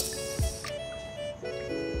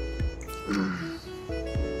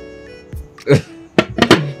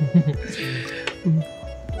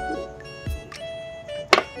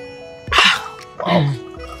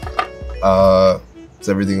 Wow. Is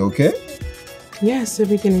everything okay? Yes,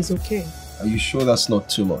 everything is okay. Are you sure that's not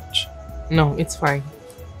too much? No, it's fine.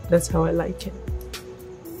 That's how I like it.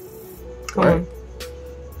 Come Right. on.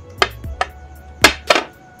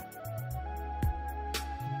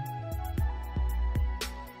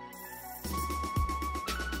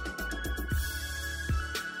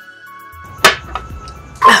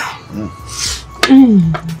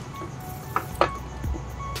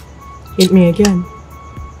 Hit me again.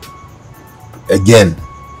 Again?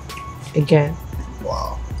 Again.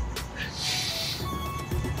 Wow.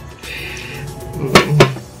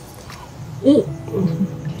 I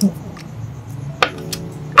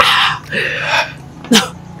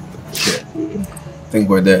think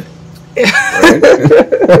we're there. Right?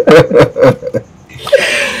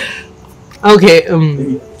 Okay.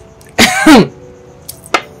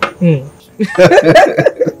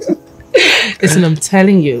 Listen, I'm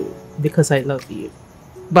telling you because I love you,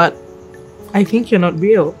 but I think you're not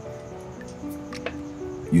real.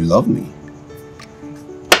 You love me?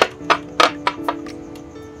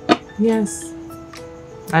 Yes,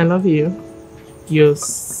 I love you. Your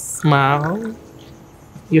smile,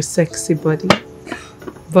 your sexy body,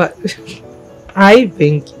 but I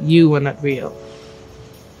think you are not real.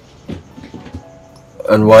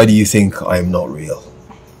 And why do you think I am not real?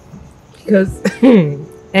 Because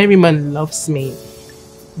every man loves me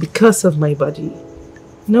because of my body.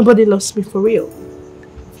 Nobody loves me for real.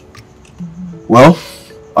 Well,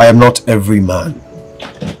 I am not every man.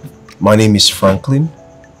 My name is Franklin,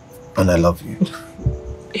 and I love you.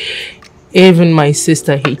 Even my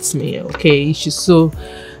sister hates me, okay? She's so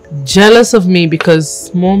jealous of me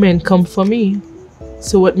because more men come for me.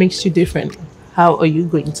 So what makes you different? How are you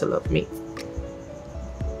going to love me?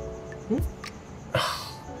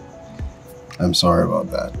 I'm sorry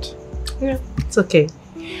about that. Yeah, it's okay.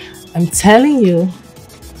 I'm telling you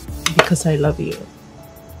because I love you.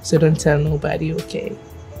 So don't tell nobody, okay?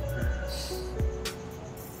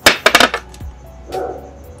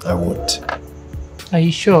 I won't. Are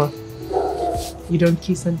you sure? You don't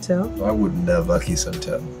kiss and tell? I would never kiss and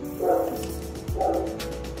tell.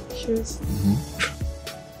 Cheers.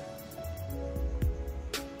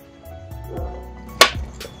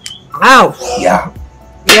 Ow! Yeah.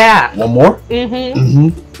 Yeah. One more?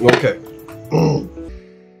 Okay.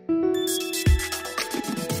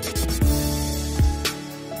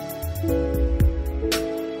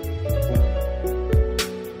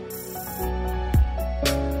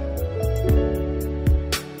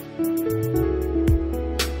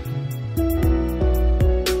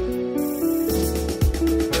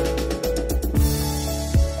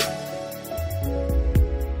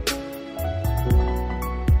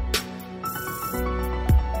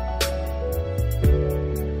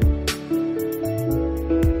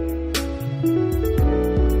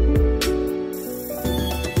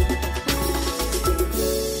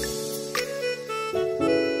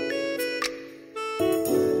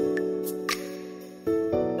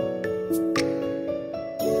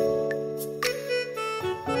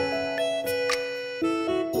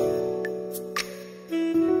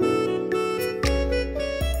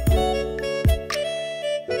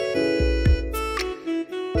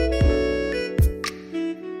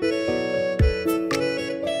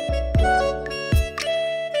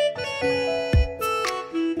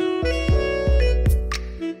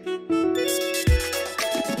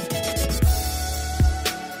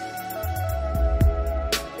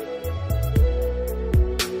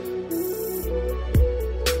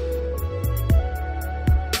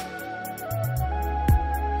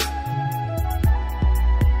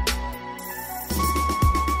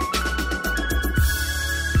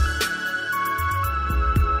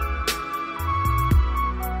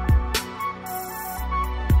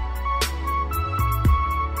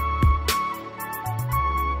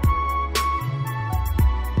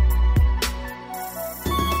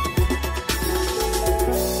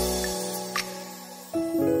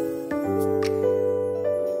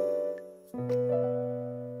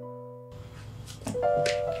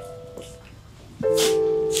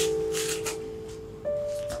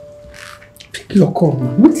 Your call,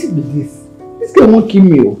 man. What is with this? This guy won't kill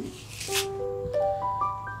me.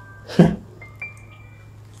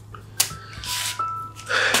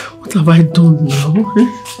 What have I done now?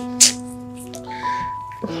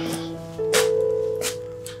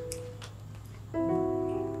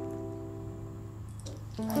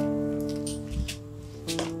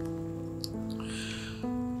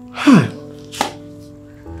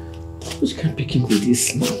 Which can pick him with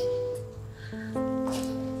this now?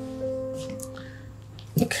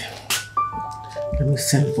 Okay. Let me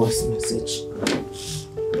send voice message.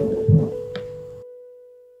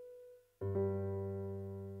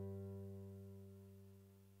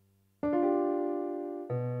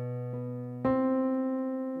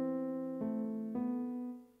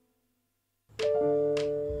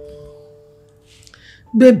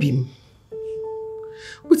 Baby,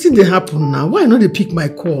 what's in the happen now? Why not they pick my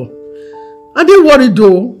call? Are they worried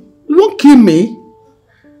though? You won't kill me?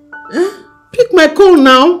 Pick my call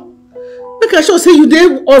now. Make I sure say you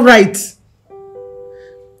dey alright.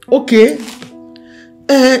 Okay.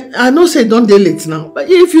 I know say don't dey late now. But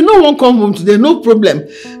if you no wan come home today, no problem.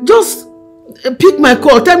 Just pick my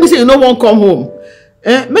call. Tell me say you no wan come home.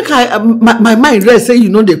 Make my mind rest say you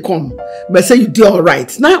know they come. But say you dey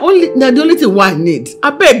alright. Now the only thing why I need. I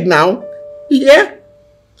beg now. Yeah?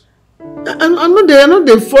 I know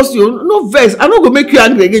they force you. No vex. I no go make you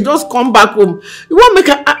angry again. Just come back home. You won't make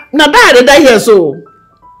now that I die here so.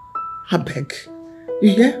 I beg. You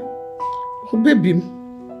hear? Oh baby.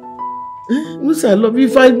 You say I love you.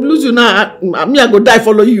 If I lose you now, I go die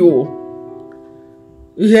follow you.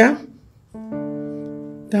 You hear?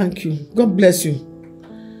 Thank you. God bless you.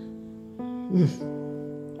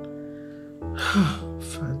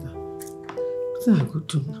 Father, what am I going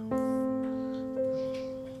to do now?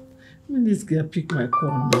 When this girl pick my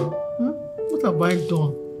call now, what have I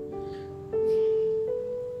done?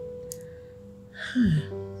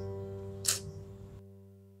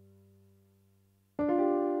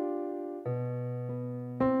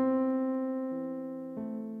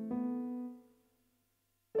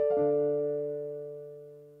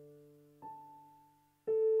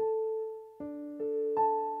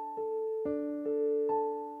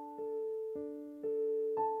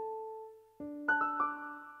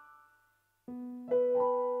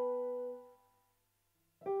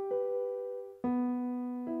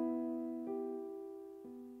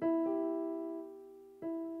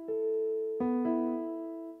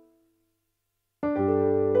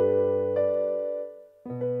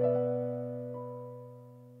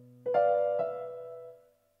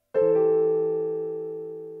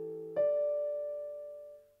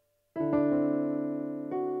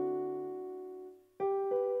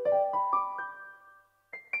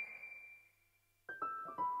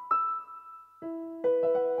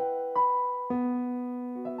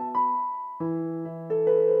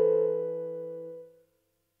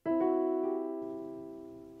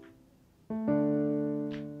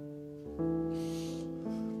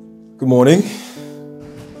 Good morning.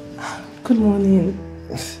 Good morning.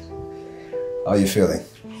 How are you feeling?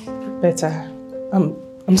 Better.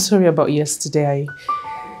 I'm sorry about yesterday.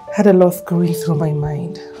 I had a lot going through my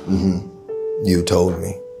mind. You told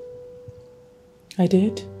me. I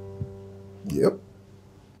did? Yep.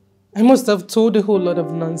 I must have told a whole lot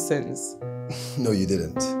of nonsense. No, you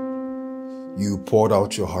didn't. You poured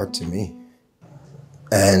out your heart to me.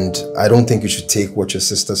 And I don't think you should take what your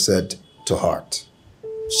sister said to heart.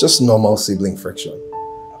 It's just normal sibling friction.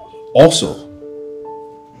 Also,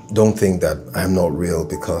 don't think that I'm not real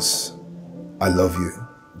because I love you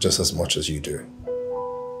just as much as you do.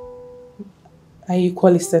 I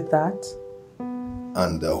equally said that.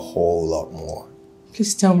 And a whole lot more.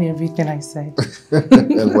 Please tell me everything I said.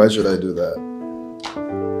 And why should I do that?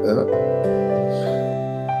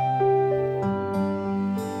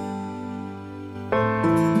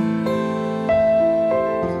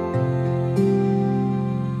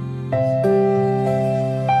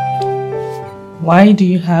 Why do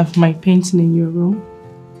you have my painting in your room?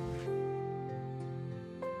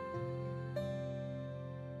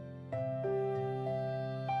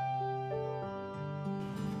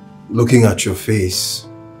 Looking at your face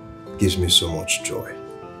gives me so much joy.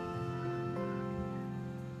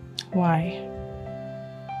 Why?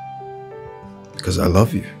 Because I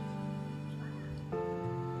love you.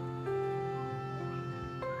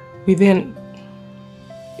 Within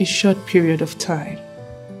a short period of time,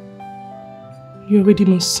 you already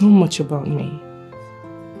know so much about me.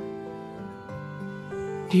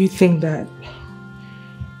 Do you think that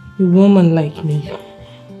a woman like me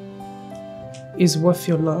is worth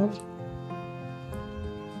your love?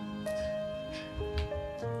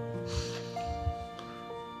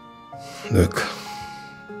 Look,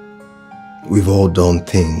 we've all done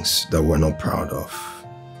things that we're not proud of.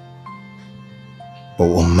 But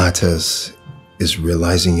what matters is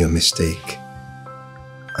realizing your mistake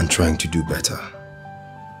and trying to do better.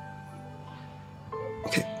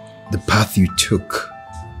 Okay, the path you took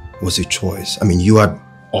was a choice. I mean, you had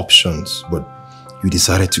options, but you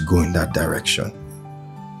decided to go in that direction.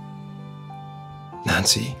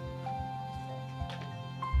 Nancy,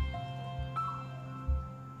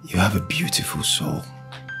 you have a beautiful soul.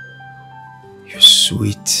 You're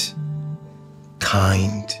sweet,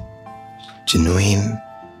 kind, genuine,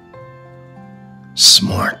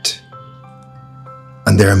 smart.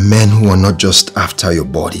 And there are men who are not just after your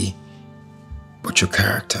body, but your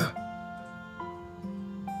character.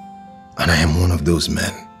 And I am one of those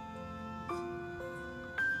men.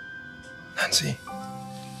 Nancy,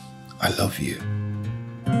 I love you.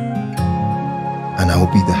 And I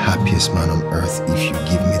will be the happiest man on earth if you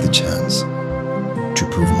give me the chance to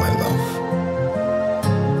prove my love.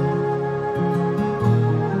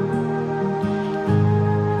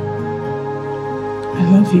 I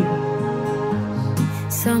love you.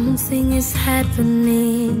 Something is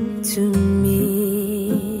happening to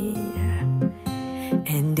me,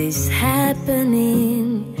 and it's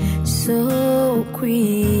happening so quick.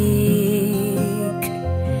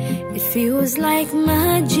 It feels like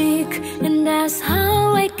magic, and that's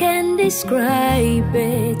how I can describe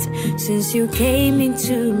it. Since you came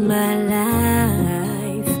into my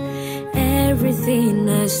life, everything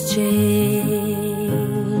has changed.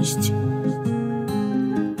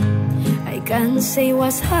 I can't say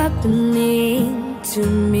what's happening to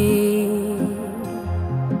me,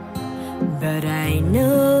 but I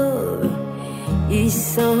know it's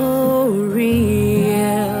so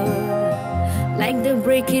real. Like the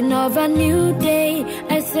breaking of a new day,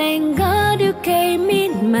 I thank God you came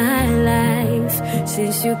in my life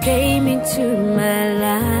since you came into my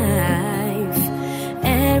life.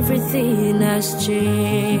 Everything has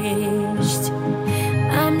changed.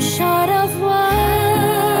 I'm short of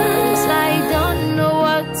words, I don't know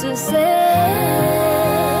what to say.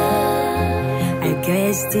 I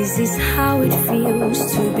guess this is how it feels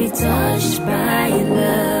to be touched by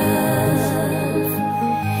love.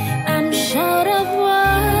 I'm short of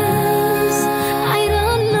words, I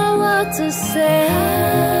don't know what to say.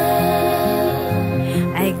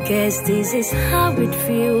 I guess this is how it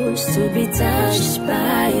feels to be touched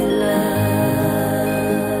by love.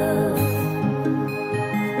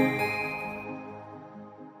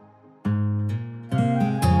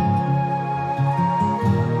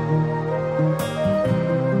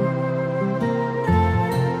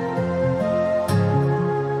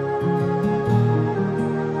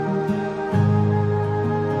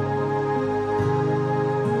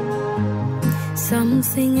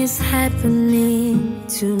 Something is happening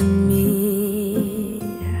to me,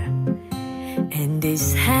 and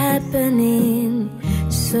it's happening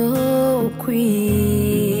so quick.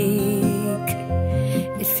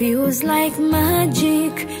 It feels like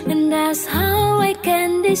magic, and that's how I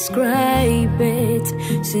can describe it.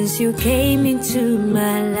 Since you came into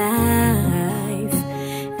my life,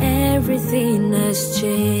 everything has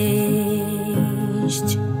changed.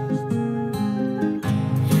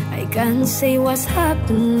 Can't say what's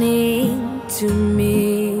happening to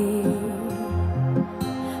me,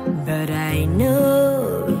 but I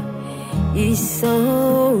know it's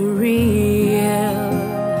so real.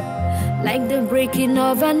 Like the breaking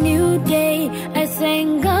of a new day, I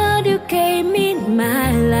thank God you came in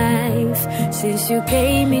my life. Since you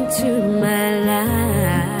came into my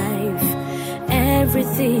life,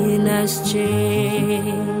 everything has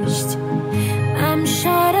changed. I'm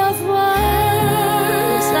short of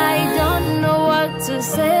words, I don't know what to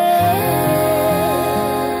say.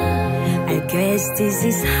 I guess this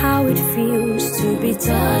is how it feels to be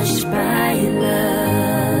touched by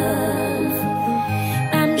love.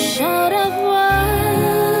 I'm short of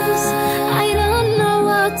words, I don't know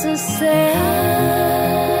what to say.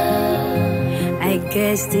 I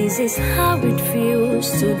guess this is how it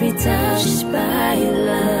feels to be touched by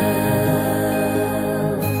love.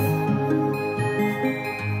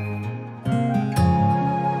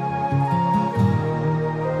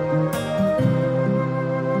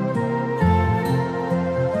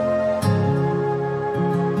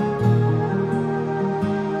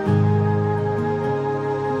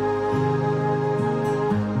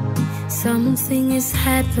 Something is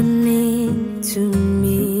happening to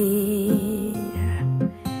me,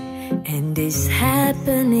 and it's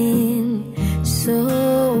happening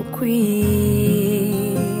so quick.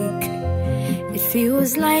 It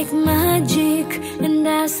feels like magic, and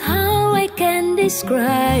that's how I can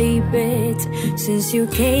describe it. Since you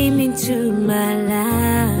came into my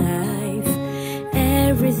life,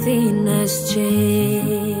 everything has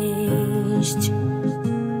changed.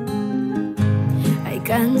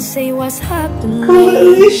 Can't say what's happening.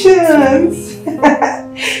 Congratulations!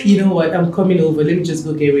 You know what? I'm coming over. Let me just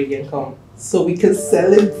go get ready and come so we can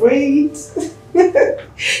celebrate.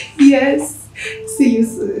 Yes. See you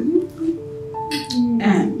soon.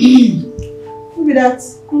 Who be that?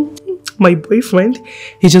 My boyfriend.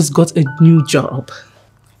 He just got a new job.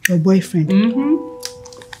 Your boyfriend? Mm-hmm.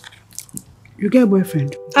 You get a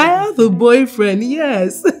boyfriend? I have a boyfriend.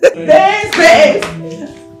 Yes. Babe.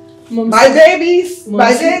 My babies,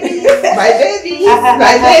 my babies, my babies,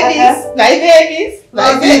 my babies, my babies,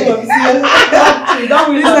 my babies.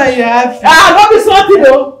 Don't be happy. Don't be salty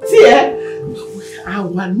though. See,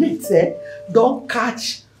 our net don't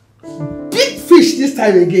catch big fish this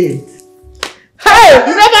time again. Hey,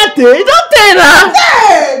 you never tell. You don't tell now.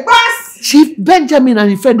 Hey, boss. Chief Benjamin and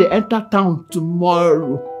his friend they enter town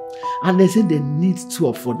tomorrow, and they say they need 2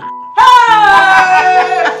 of them.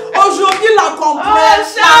 Hey! Aujourd'hui la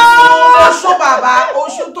compréhension. Ocho baba,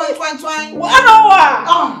 Ocho twine.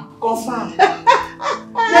 Confirm.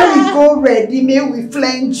 Then we go ready, may we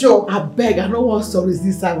flank Joe. I beg, I know what story is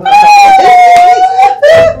this time.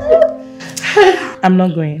 I'm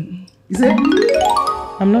not going. Is it?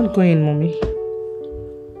 I'm not going, mommy.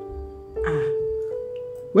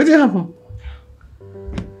 What did happen?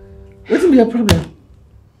 What will be your problem?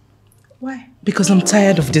 Why? Because I'm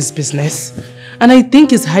tired of this business. And I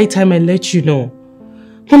think it's high time I let you know.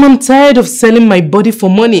 Mom, I'm tired of selling my body for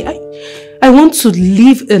money. I want to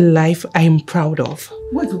live a life I'm proud of.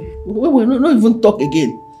 Wait, not even talk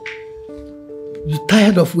again. You're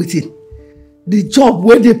tired of waiting. The job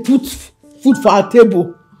where they put food for our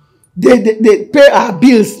table, they pay our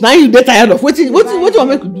bills. Now you get tired of waiting. What do you want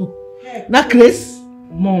me to do? Not Chris?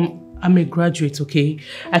 Mom, I'm a graduate, okay?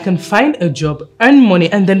 I can find a job, earn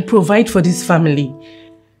money, and then provide for this family.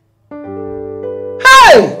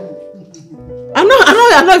 Hey! I'm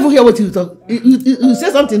not even here what you talk. You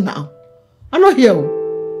say something now. I'm not here.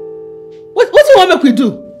 What do you want me to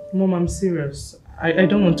do? Mom, I'm serious. I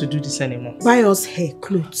don't want to do this anymore. Buy us hair,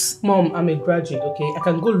 clothes. Mom, I'm a graduate, okay? I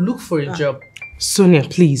can go look for a job. Sonia,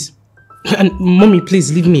 please. And Mommy,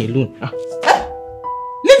 please leave me alone.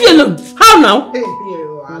 Leave you alone? How now? Hey,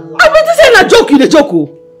 I mean, this ain't a joke, you the joke.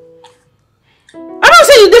 I don't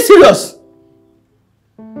say you this serious.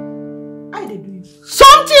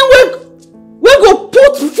 Something we go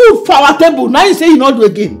put food for our table. Now you say you not do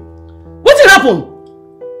again. What did happen?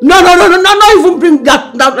 No, not even bring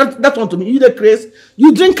that one to me. You the craze.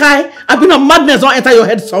 You drink high. I've been a madness don't enter your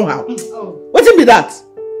head somehow. What it be that?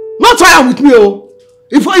 Not try with me, oh.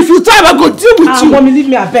 If you try, I go deal with you. Mommy, leave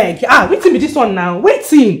me a beg. Wait till me this one now. Wait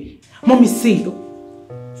till. Mommy, see.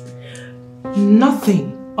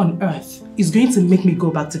 Nothing on earth is going to make me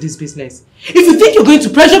go back to this business. If you think you're going to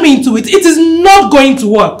pressure me into it, it is not going to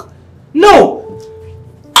work. No.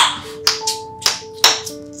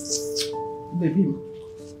 Baby.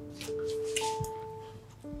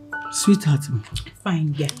 Sweetheart.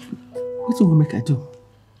 Fine, yeah. What do you want to make I do?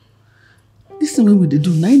 This thing when they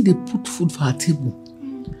do, now they put food for our table.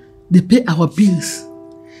 They pay our bills.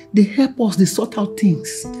 They help us, they sort out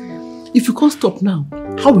things. If you can't stop now,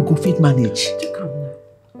 how we go fit manage?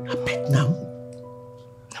 I bet now.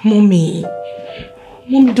 Mommy,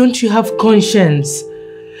 don't you have conscience?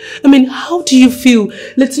 I mean, how do you feel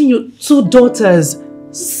letting your two daughters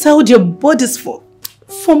sell their bodies for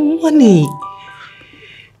money?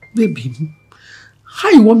 Baby, how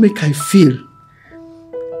you want make I feel?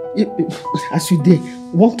 As you they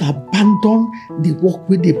want to abandon the work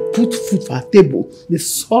where they put food for our table, they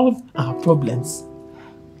solve our problems.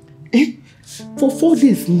 For 4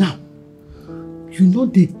 days now, you know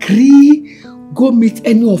they agree go meet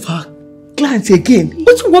any of our clients again.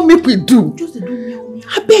 What do you want me to do? Just do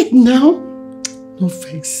I beg now. No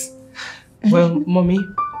face. Well, Mommy,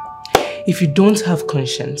 if you don't have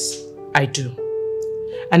conscience, I do.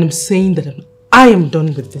 And I'm saying that I am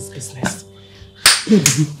done with this business.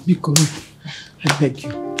 Baby, be calm. I beg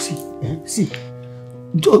you. See.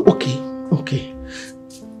 Okay.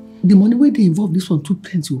 The money where they involve this one too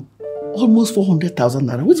plenty. Almost 400,000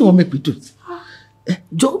 naira. What do you want me to do?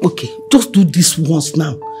 Just do this once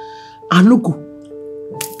now. And no go.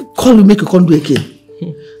 Call you, make you can't do again.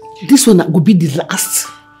 This one will be the last.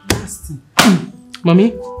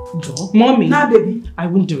 Mommy? Mommy? Nah, baby. I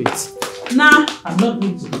won't do it. Nah. I'm not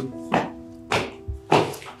going to do it.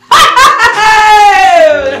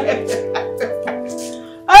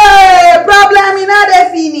 Hey, problem in how they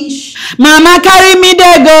finish. Mama carry me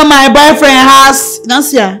there go my boyfriend house. Don't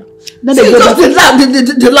see her. Then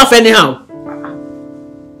they laugh anyhow.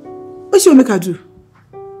 What you want make her do?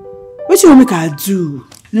 What you want make her do?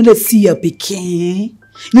 You know they see your pikin.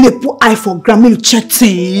 You know they put eye for grandma to check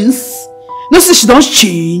things. No see she don't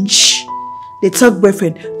change. They talk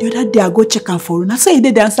boyfriend. The other day I go check her for her. I say you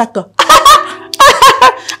did the answer.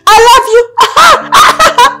 I love you.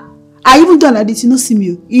 I even done like this. You don't see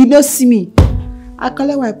me. You don't see me. I call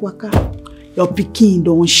her wipe waka. Your pikin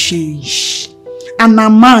don't change. And a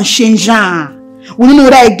man change. We don't know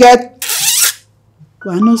what I get.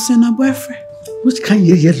 But I know send a boyfriend. Which kind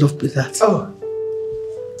of love be that? Oh.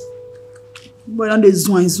 But then they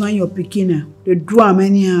zwine your pikin. They draw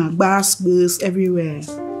many bars everywhere.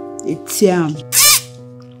 They tear.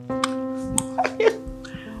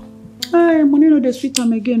 Hey, money no dey sweet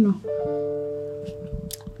am again no.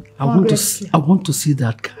 I want to see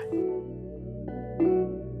that guy.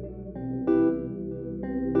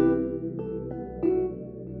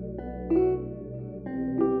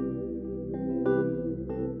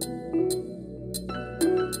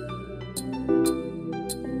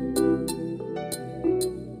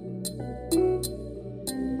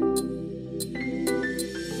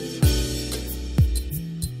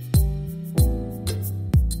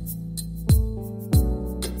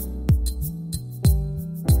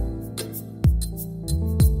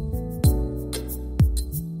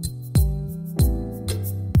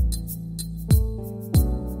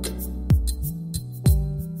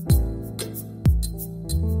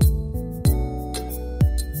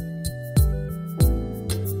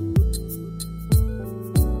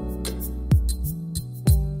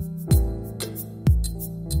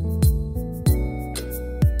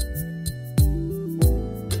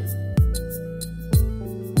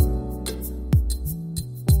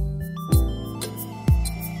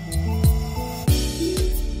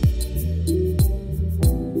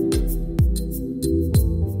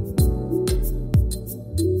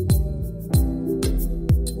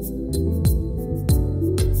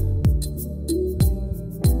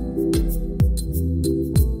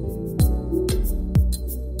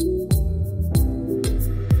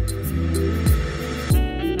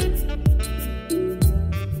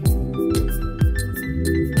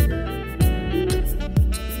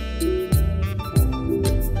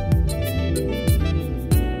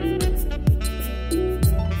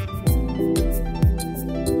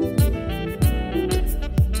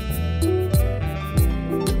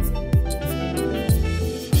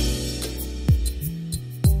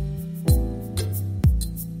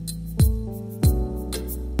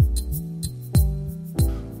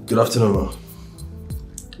 Good afternoon, ma.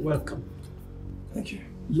 Welcome. Thank you.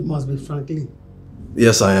 You must be Franklin.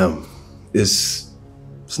 Yes, I am. Is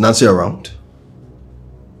Nancy around?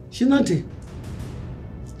 She not there.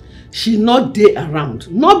 She not there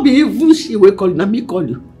around. Not be even she will call you. Now me call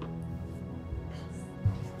you.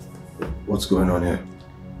 What's going on here?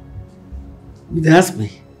 You ask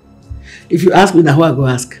me. If you ask me, now who I go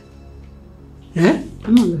ask? Eh? I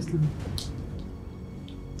don't understand.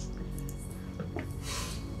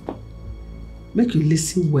 Make you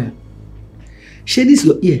listen well. Shade this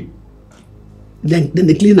your ear. Then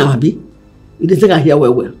they clean them, abi. You dey take her hear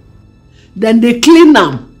well. Then they clean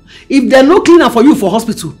them. If they no clean them for you for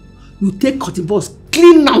hospital, you take cotton balls,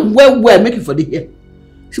 clean them well, make it for the hair.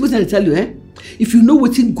 See what I tell you, eh? If you know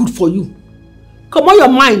what's good for you, come on your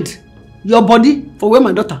mind, your body for where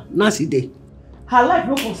my daughter Nancy dey. Her life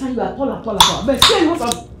no concern you at all. But say you want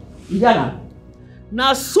some, you hear am?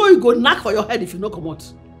 Now so you go knock for your head if you no come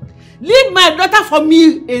out. Leave my daughter for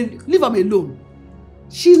me and leave her alone.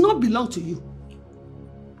 She not belong to you.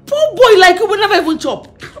 Poor boy like you will never even chop.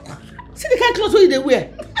 See the kind of clothes they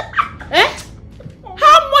wear. Eh?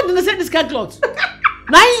 How much did they sell this kind of clothes?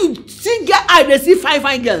 Now you see get eye, they see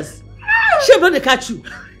fine girls. She don't they catch you.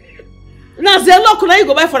 Now Zelo could you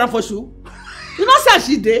go buy for them for shoe? You know say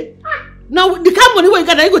she dey. Now the kind of money where you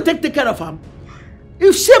got, you go take care of them.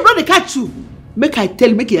 If she don't they catch you, make it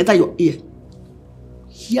enter your ear.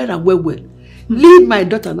 Hear her well. Leave my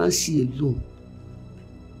daughter Nancy alone.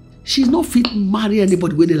 She's not fit to marry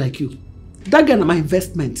anybody with like you. That girl is my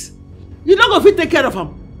investment. You not go fit take care of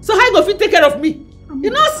him. So how you go fit take care of me?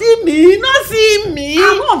 You not see me. You not see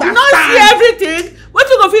everything. What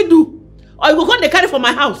you go fit do? Or you go come they carry from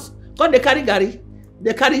my house. Come they carry gari.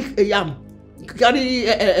 They carry a yam. Carry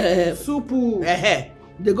soup.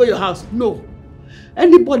 They go your house. No.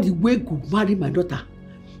 Anybody wey go marry my daughter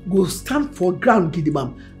go stand for ground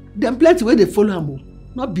gidigam. Them plenty where they follow am.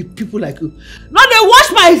 Not be people like you. No, they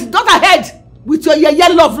wash my daughter head with your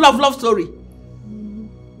love story.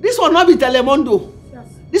 This will not be Telemundo. Yes.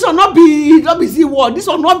 This will not be Z-World. This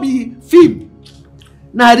will not be film.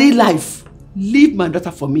 Now real life. Leave my daughter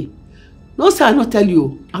for me. No, sir, I not tell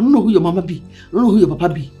you. I don't know who your mama be. I don't know who your papa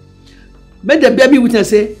be. Make the baby witness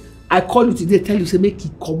say, I call you today, tell you, say, make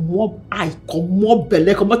it come up,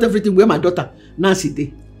 belly, come out everything where my daughter Nancy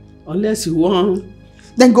day. Unless you want.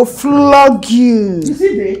 Then go flog you. You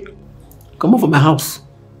see there? Come on from my house.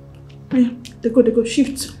 Yeah, they go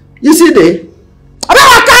shift. You see there?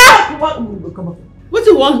 What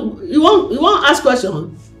you want? You want ask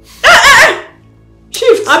question?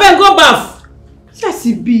 Shift. I better go bath. Yes,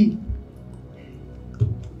 it be.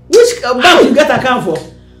 Which bath you get account for?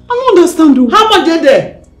 I don't understand though. How much is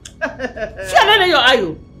there? Fear not in your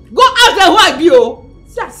eye. Go ask them who I be.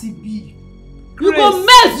 Yes, it be. You go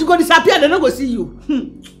mess, you go disappear, they don't go see you.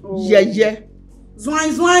 Yeah.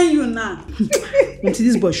 Zwine you now. Until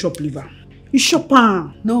this boy shop liver. You shop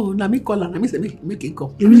am. No, na me call her. Na me say make it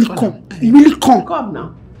come. He really come. He really come. Come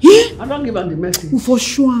now. Yeah? I don't give him the message. We for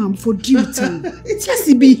sure am for duty. It's yes,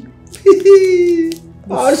 it be.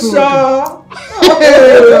 Oh, sure.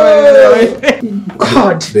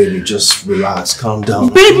 God. Baby, just relax, calm down.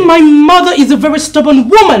 Babe, my mother is a very stubborn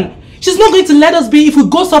woman. She's not going to let us be if we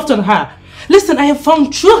go soft on her. Listen, I have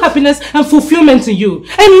found true happiness and fulfillment in you.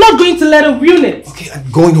 I'm not going to let her ruin it. Okay,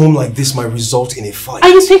 going home like this might result in a fight. Are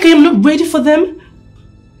you think I am not ready for them?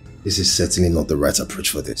 This is certainly not the right approach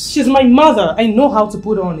for this. She's my mother. I know how to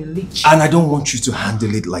put her on a leash. And I don't want you to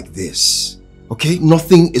handle it like this. Okay?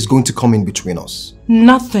 Nothing is going to come in between us.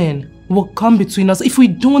 Nothing will come between us if we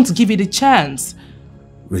don't give it a chance.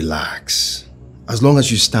 Relax. As long as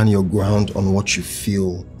you stand your ground on what you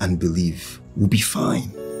feel and believe, we'll be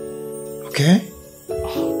fine. Okay?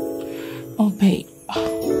 Oh, babe.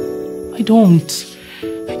 I don't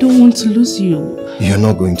want to lose you. You're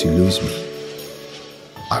not going to lose me.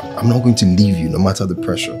 I'm not going to leave you no matter the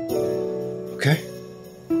pressure. Okay?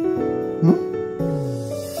 I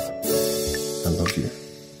love you.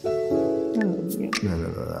 I love you.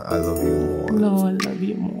 No. I love you more. No, I love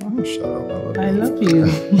you more. Oh, shut up. I love you.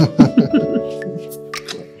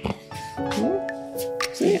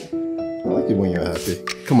 See? I like it when you're happy.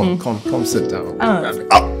 Come on, come sit down.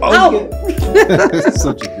 Oh.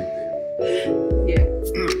 Such a big deal. Yeah.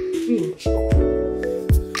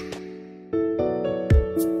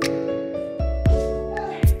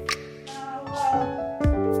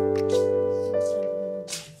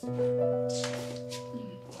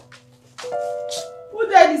 Who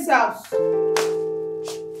died this house?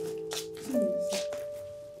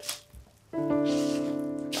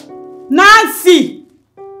 Nancy!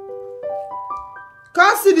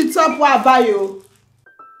 Come see the top where I buy you.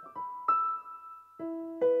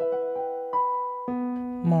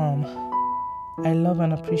 I love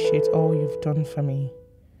and appreciate all you've done for me.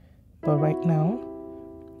 But right now,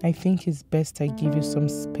 I think it's best I give you some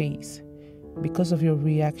space because of your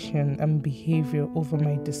reaction and behavior over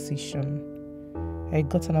my decision. I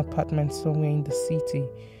got an apartment somewhere in the city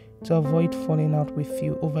to avoid falling out with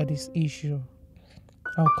you over this issue.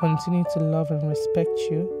 I'll continue to love and respect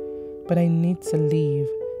you, but I need to leave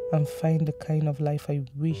and find the kind of life I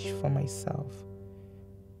wish for myself.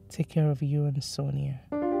 Take care of you and Sonia.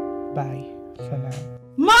 Bye for now.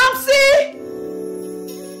 Momsy!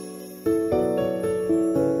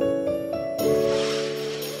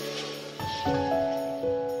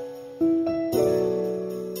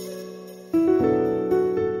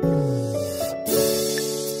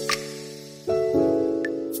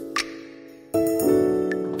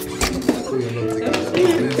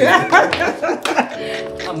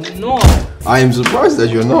 I'm not. I am surprised that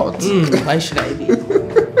you're not. Why should I be?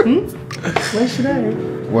 Why should I?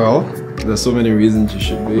 Well, there's so many reasons you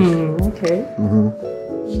should be. Okay.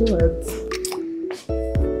 What?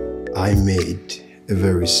 I made a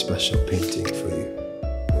very special painting for you.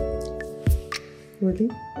 Really?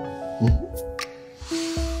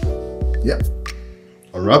 Yeah.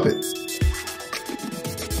 Unwrap it.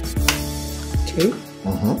 Okay.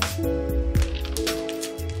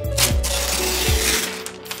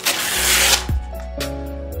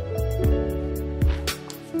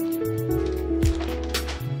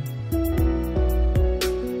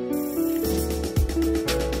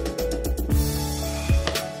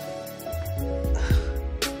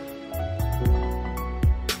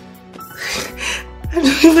 I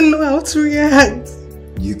don't even know how to react.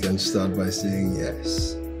 You can start by saying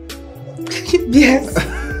yes. Yes.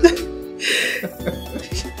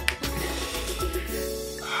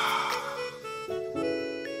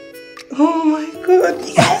 Oh my God,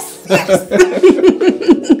 yes, yes.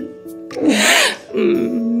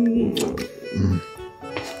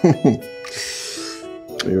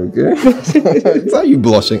 Are you okay? Are you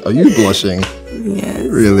blushing? Are you blushing? Yes.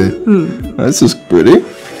 Really? This is pretty.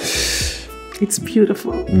 It's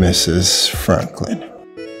beautiful. Mrs. Franklin.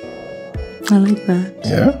 I like that.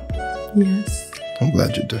 Yeah? Yes. I'm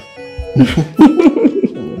glad you do.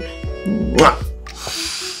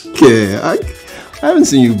 Okay, I haven't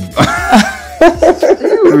seen you.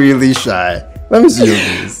 You're really shy. Let me see your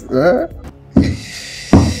face.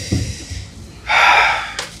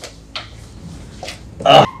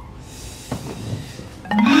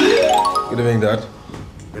 Good evening, Dad.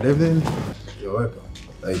 Good evening. You're welcome.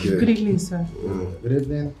 Thank you. Good evening, sir. Good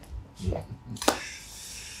evening.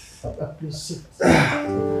 Please sit.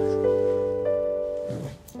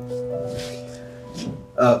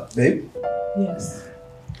 Babe? Yes.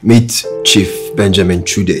 Meet Chief Benjamin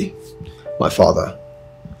Chude, my father.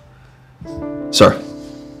 Sir,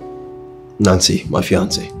 Nancy, my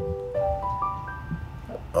fiancée.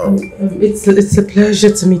 It's a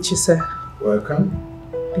pleasure to meet you, sir. Welcome.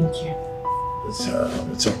 Thank you.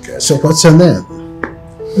 It's okay. So what's your name?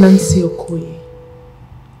 Nancy Okoye.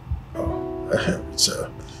 It's a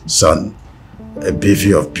son, a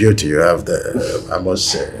bevy of beauty you have there, I must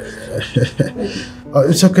say. Oh,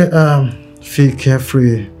 it's okay. Feel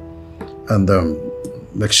carefree and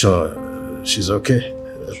make sure she's okay.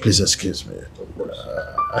 Please excuse me.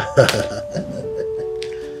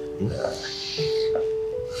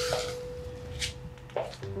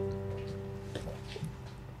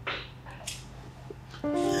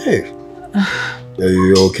 Hey, are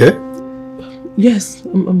you okay? Yes,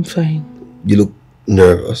 I'm fine. You look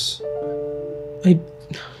nervous.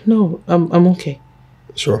 No, I'm okay.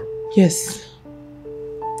 Sure. Yes.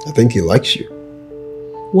 I think he likes you.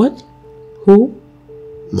 What? Who?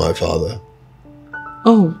 My father.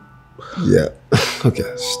 Oh. Yeah.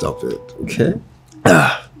 Okay, stop it, okay?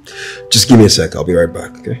 Just give me a sec, I'll be right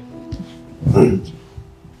back, okay?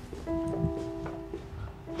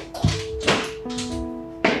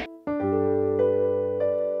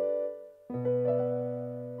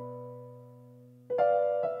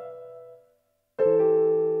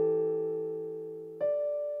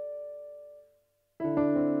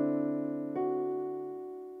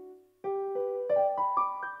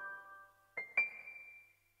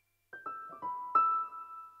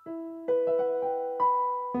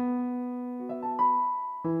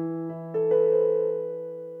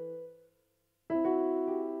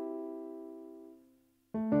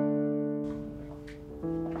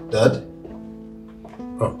 Dad?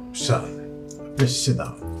 Oh, son. Please sit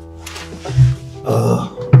down.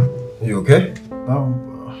 You okay? Oh,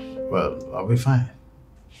 well, I'll be fine.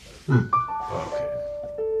 Okay.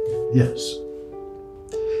 Yes.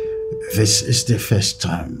 This is the first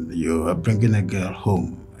time you are bringing a girl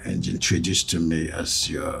home and introduced to me as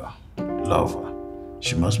your lover.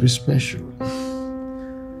 She must be special.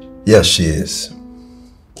 Yes, she is.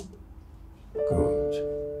 Good.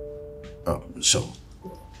 So,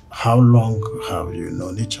 how long have you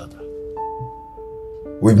known each other?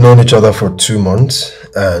 We've known each other for 2 months,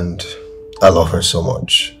 and I love her so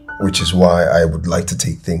much, which is why I would like to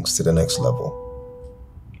take things to the next level.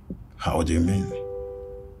 How do you mean?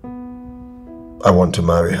 I want to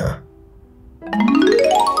marry her.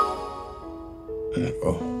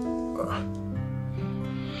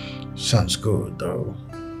 Sounds good, though.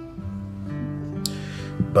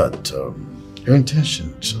 But your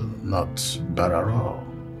intentions are not bad at all,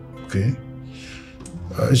 okay?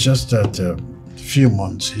 It's just that a few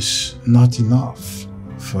months is not enough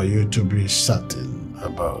for you to be certain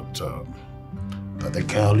about that the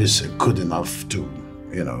girl is good enough to,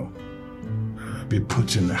 be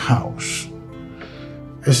put in the house.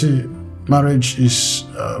 You see, marriage is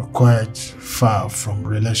quite far from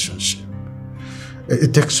relationship.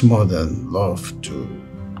 It takes more than love to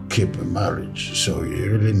keep a marriage, so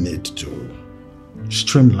you really need to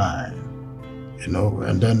streamline,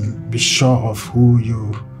 and then be sure of who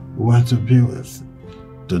you want to be with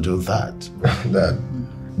to do that.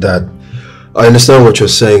 Dad, I understand what you're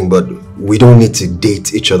saying, but we don't need to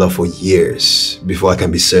date each other for years before I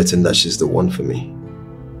can be certain that she's the one for me.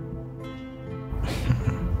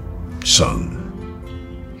 Son,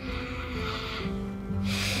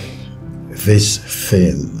 this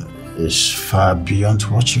thing is far beyond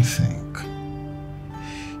what you think.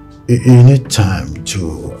 You need time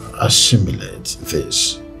to assimilate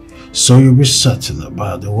this, so you'll be certain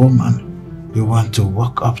about the woman you want to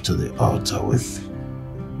walk up to the altar with.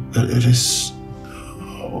 It's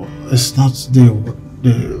not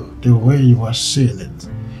the way you are seeing it.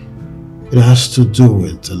 It has to do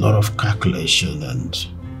with a lot of calculation and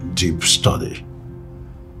deep study.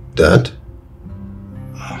 Dad?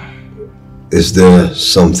 Is there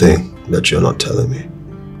something that you're not telling me?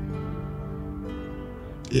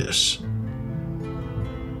 Yes.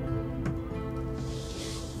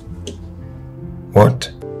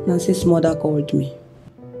 What? Nancy's mother called me.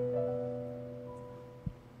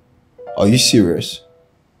 Are you serious?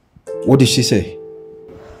 What did she say?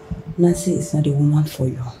 Nancy is not a woman for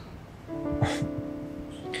you.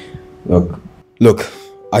 Look,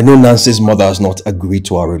 I know Nancy's mother has not agreed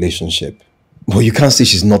to our relationship. But you can't say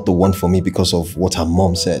she's not the one for me because of what her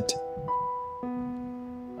mom said.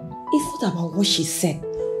 It's not about what she said,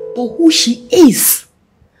 but who she is.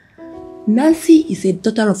 Nancy is a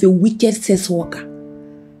daughter of a wicked sex worker.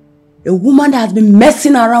 A woman that has been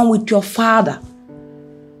messing around with your father.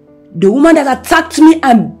 The woman that attacked me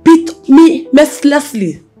and beat me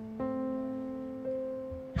mercilessly.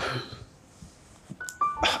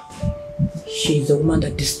 She's the woman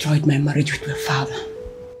that destroyed my marriage with my father.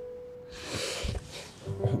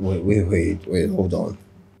 Wait, hold on.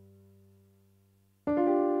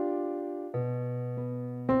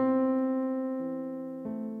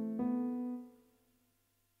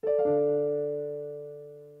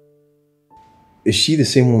 Is she the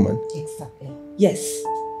same woman? Exactly. Yes.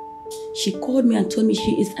 She called me and told me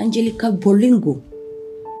she is Angelica Bolingo.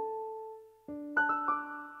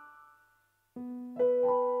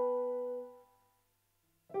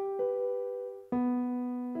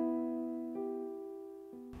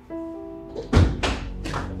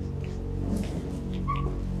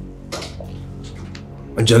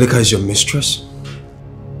 Angelica is your mistress?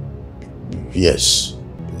 Yes.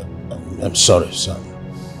 I'm sorry, son.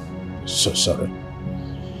 So sorry.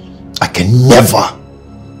 I can never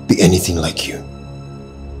be anything like you.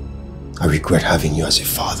 I regret having you as a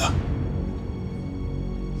father.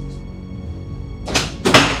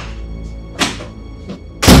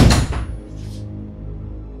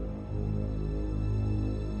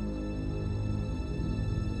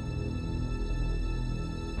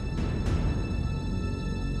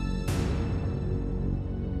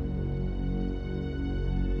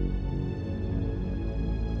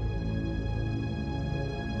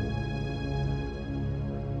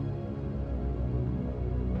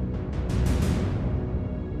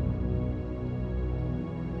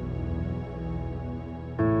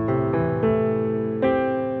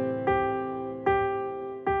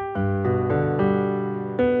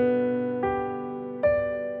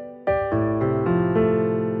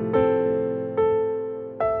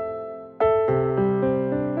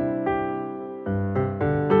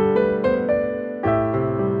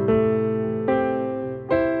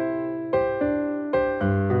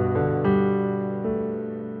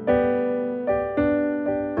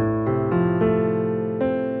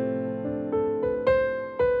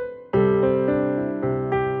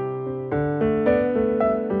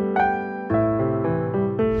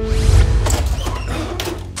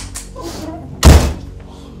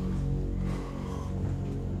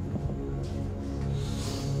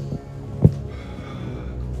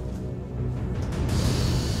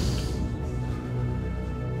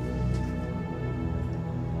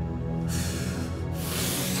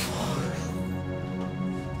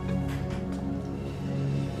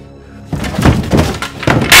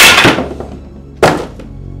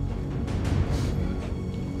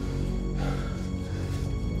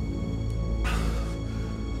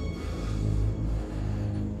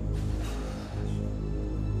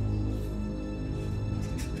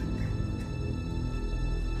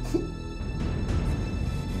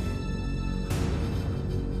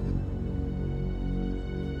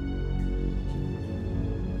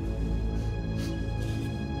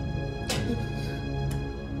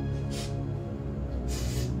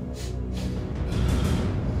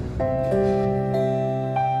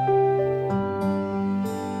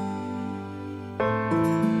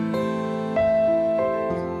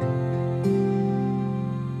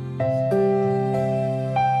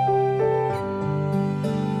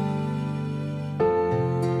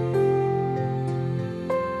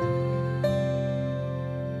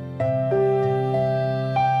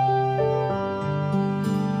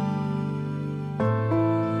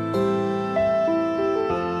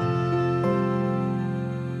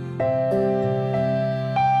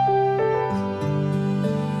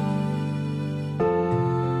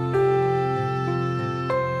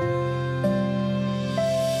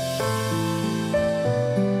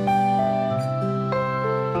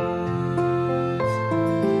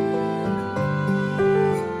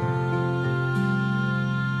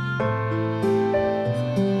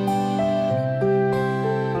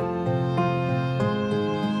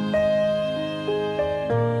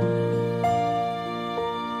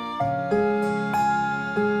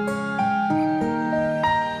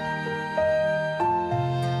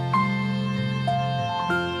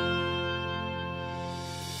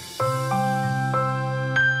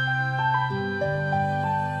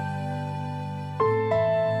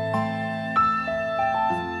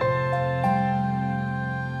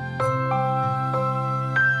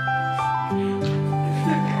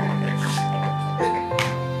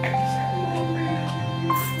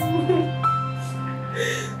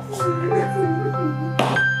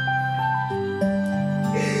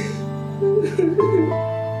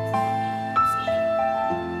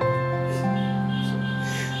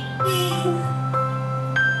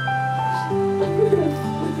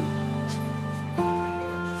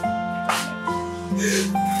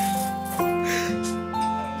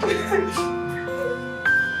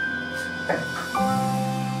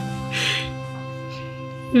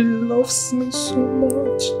 loves me so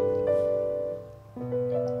much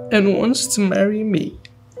and wants to marry me.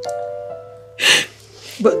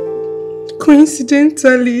 But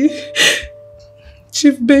coincidentally,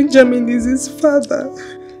 Chief Benjamin is his father.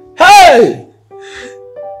 Hey!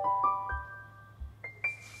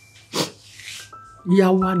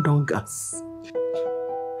 Yawadongas.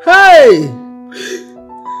 Hey!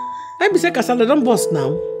 I be say Kasala don't bust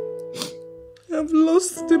now. I've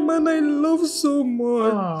lost the man I love so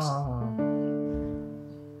much.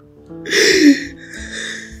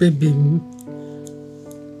 Baby,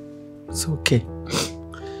 it's okay.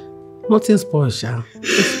 Nothing spoiled, Sha.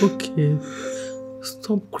 It's okay.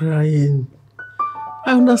 Stop crying.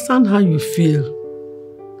 I understand how you feel.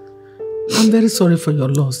 I'm very sorry for your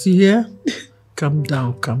loss. You hear? Calm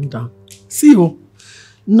down, calm down. See you.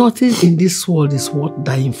 Nothing in this world is worth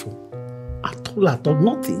dying for. At all,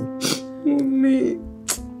 nothing. Mommy.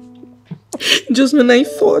 Just when I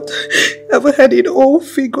thought I've had it all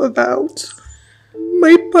figured out,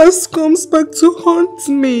 my past comes back to haunt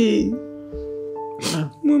me.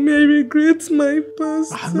 Mommy, I regret my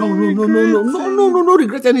past. No,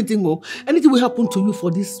 regret anything. Oh. Anything will happen to you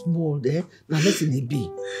for this world, now let it be.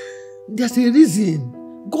 There's a reason.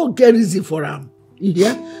 God get reason for him. You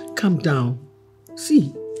hear? Calm down.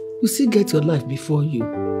 See, you still get your life before you.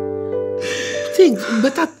 Think,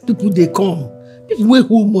 better people they come. People wey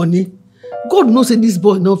hold money. God knows that this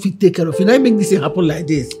boy now fit take care of you. Now make this thing happen like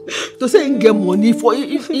this. To say he get money for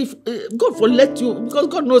if God for let you, because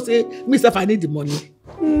God knows say myself I need the money.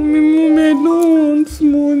 Mommy, I don't want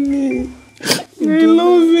money. I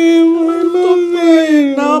love him. I love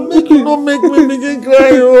him. Now make you don't make me begin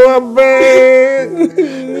cry. Oh, I beg.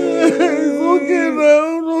 It's okay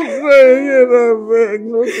now. Don't cry again. I beg.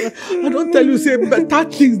 No cry. I don't tell you say better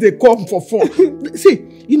things they come for fun.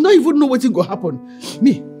 See, you don't even know what is going to happen.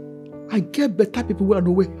 Me, I get better people who are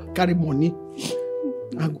no way carry money.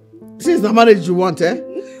 Since the marriage you want, I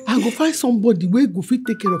go find somebody where go fit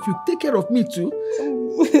take care of you. Take care of me too.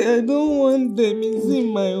 I don't want them. It's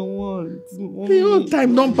in my want. Your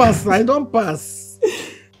time don't pass, right? Don't pass.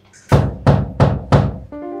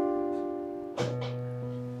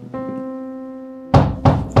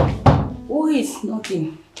 Who is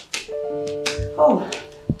knocking? Oh.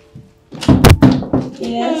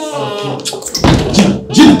 Yes.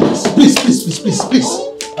 Jim, please.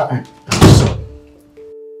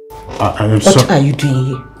 I'm sorry. What are you doing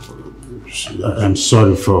here? I'm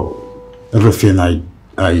sorry for everything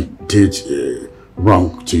I did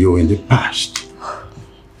wrong to you in the past.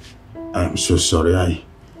 I'm so sorry.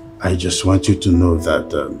 I just want you to know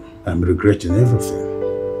that I'm regretting everything.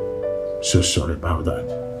 So sorry about that.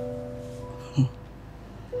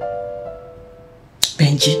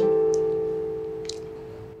 Benji,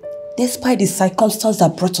 despite the circumstance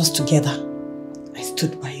that brought us together, I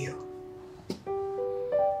stood by you.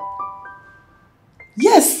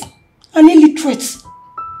 Yes, an illiterate,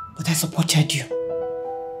 but I supported you.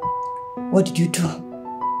 What did you do?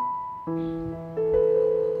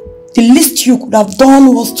 The least you could have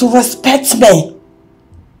done was to respect me.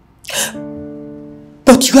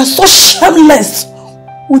 But you are so shameless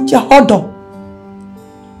with your order.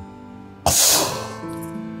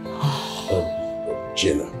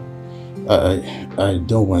 Gina, I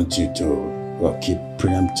don't want you to keep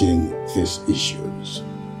preempting these issues.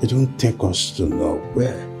 It don't take us to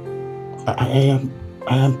nowhere. I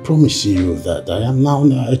am promising you that I am now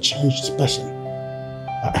a changed person.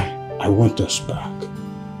 I want us back.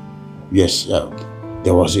 Yes,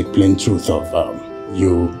 there was a plain truth of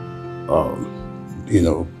you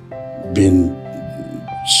being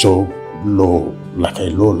so low, like a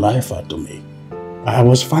low lifer to me. I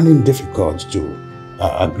was finding it difficult to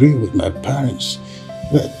agree with my parents,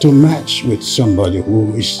 but to match with somebody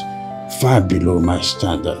who is far below my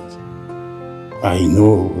standard. I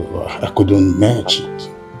know I couldn't match it,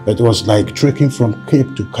 but it was like trekking from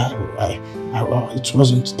Cape to Cairo. It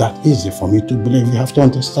wasn't that easy for me to believe. You have to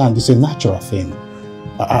understand, it's a natural thing.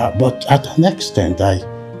 But at an extent, I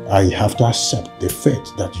have to accept the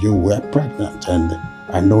fact that you were pregnant, and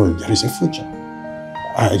I know there is a future.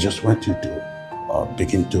 I just want you to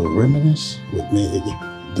begin to reminisce with me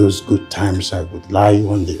those good times. I would lie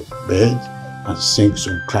on the bed and sing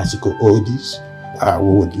some classical oldies.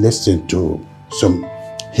 We would listen to some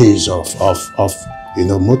haze of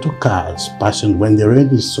motor cars passing when the rain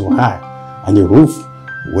is so high, and the roof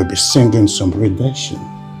will be singing some redemption.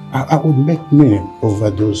 I would make meaning over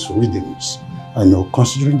those rhythms. I know,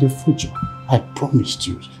 considering the future, I promised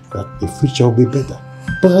you that the future will be better.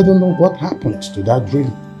 But I don't know what happens to that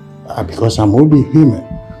dream because I'm only human.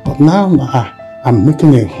 But now I'm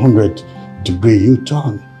making a 100-degree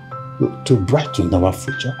U-turn to brighten our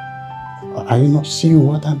future. Are you not seeing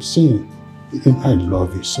what I'm seeing? I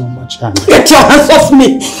love you so much. And get your hands off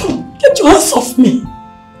me! Get your hands off me!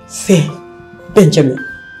 Say, Benjamin,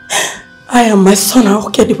 I and my son are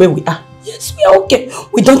okay the way we are. Yes, we are okay.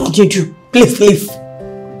 We don't need you. Please leave.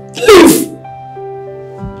 Leave!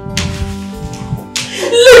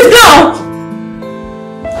 Leave now!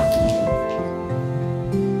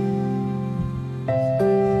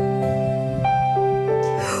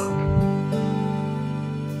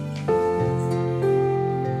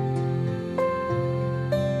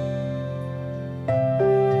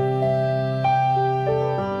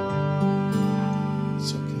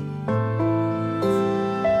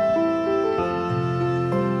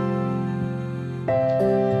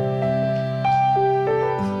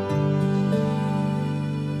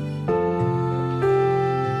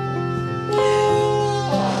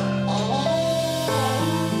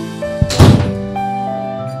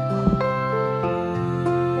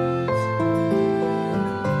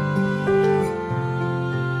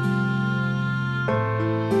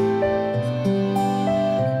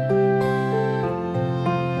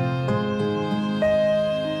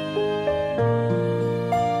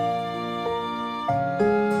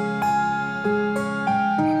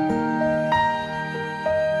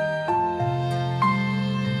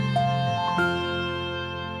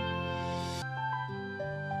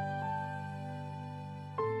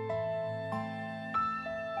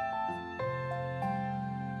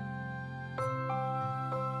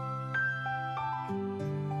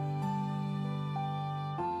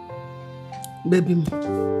 Baby,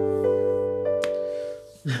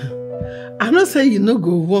 I not say you no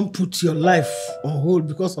go won't put your life on hold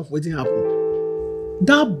because of what happened.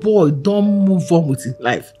 That boy don't move on with his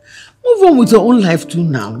life. Move on with your own life too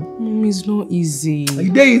now. It's not easy.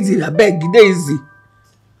 It ain't easy, I beg, it ain't easy.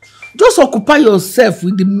 Just occupy yourself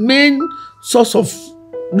with the main source of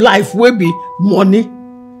life, will be money.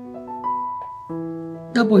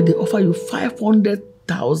 That boy, they offer you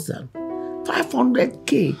 500,000,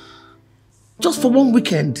 500K. Just for one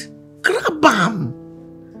weekend. Grab them.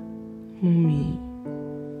 Mommy,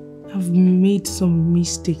 I've made some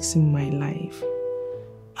mistakes in my life.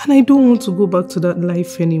 And I don't want to go back to that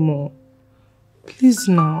life anymore. Please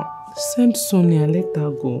now, send Sonia and let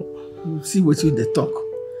her go. See what you they talk.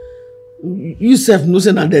 You self know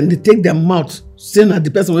saying and then they take their mouth, saying that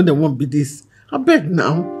the person when they want be this. I beg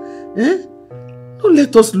now. Eh? Don't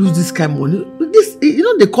let us lose this kind of money. This, you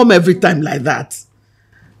know, they come every time like that.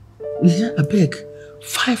 Yeah, I beg.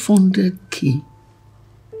 500K.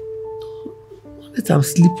 Let them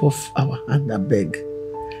slip off our hand, I beg.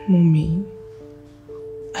 Mommy,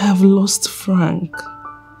 I have lost Frank.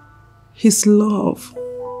 His love.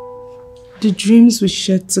 The dreams we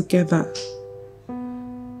shared together.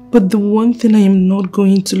 But the one thing I am not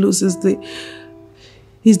going to lose is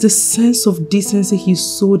the sense of decency he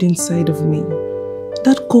sowed inside of me.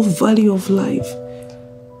 That core value of life.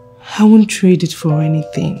 I won't trade it for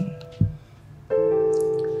anything.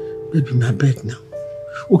 Baby, my beg now.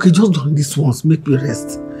 Okay, just do this once, make me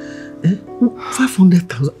rest.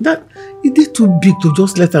 500,000. That is it too big to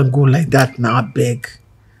just let her go like that now, I beg.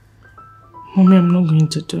 Mommy, I'm not going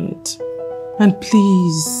to do it. And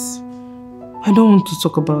please, I don't want to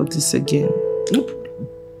talk about this again. Nope.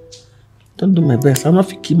 Don't do my best. I'm not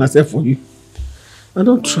fixing myself for you. I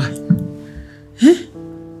don't try. Eh?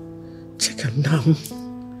 Check him down.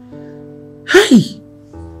 Hey!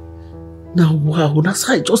 Now, wow, that's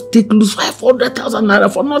how I just take lose 500,000 naira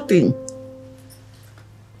for nothing.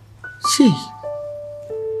 See.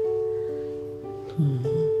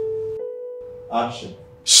 Action.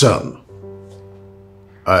 Son,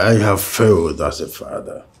 I have failed as a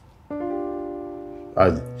father.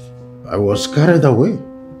 I was carried away.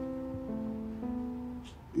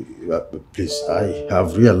 Please, I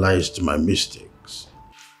have realized my mistakes.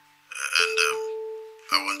 And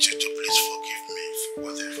I want you to please forgive me for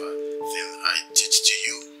whatever thing I did to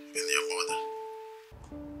you and your mother.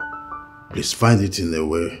 Please find it in a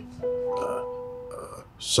way.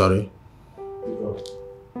 Sorry.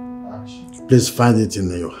 Please find it in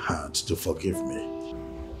your heart to forgive me.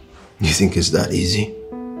 You think it's that easy?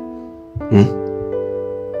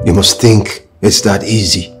 You must think it's that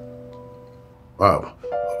easy. Wow.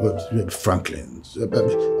 Franklin,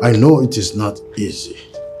 I know it is not easy,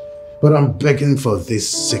 but I'm begging for this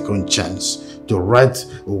second chance to right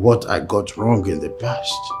what I got wrong in the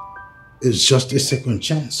past. It's just a second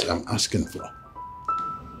chance I'm asking for.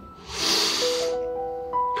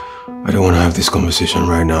 I don't want to have this conversation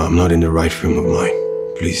right now. I'm not in the right frame of mind.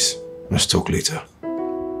 Please, let's talk later.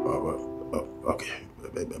 Okay,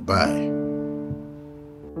 bye.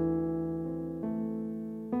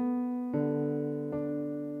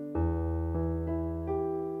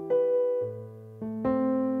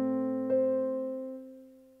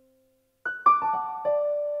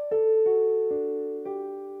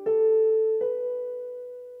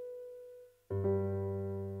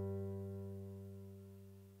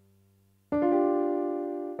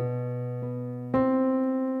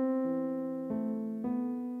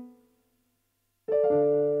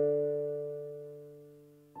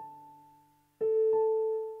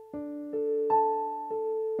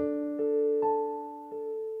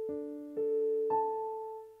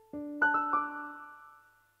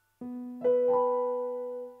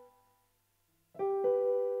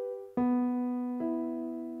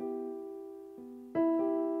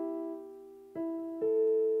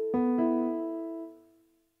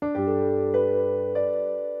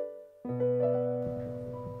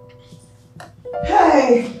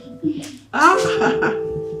 Hey!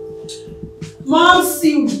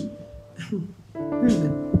 Momsy!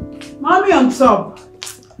 Mommy on top.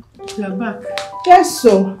 You are back. Yes,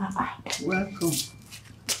 so. Welcome.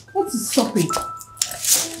 What is stopping? I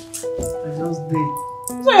just did.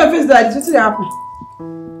 What's on your face like this? What's happening?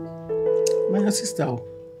 My sister.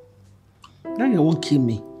 That girl won't kill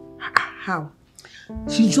me. How?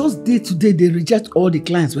 She just day to day, they reject all the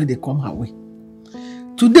clients when they come her way.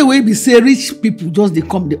 Today, when we say rich people just they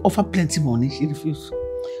come, they offer plenty money, she refused.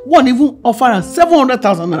 One even offer her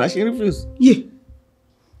 700,000 naira, she refused. Yeah.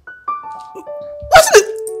 What's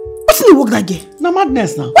the work that girl? No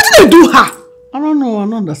madness now. What did they do her? I don't know, I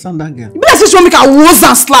don't understand that girl. You better say she want make her worse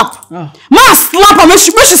and slap. Man slap her when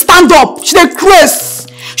she stand up. She dey craze.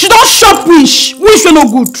 She don't shop wish wey no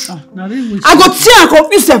good. I go tear and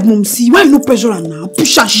confuse her mom. See why you no pressure her now?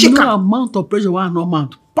 Push her, shake her. No amount of pressure why no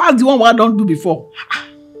amount. Pass the one I don't do before.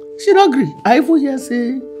 She don't agree. I even hear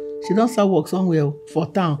say she don't start work somewhere for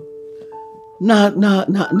town. Nah.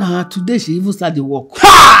 Today she even start the work.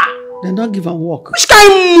 Ha! Then don't give her work. Which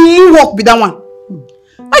kind of work be that one?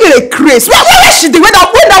 I get a craze. Where she dey? Where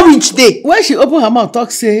that witch dey? When she open her mouth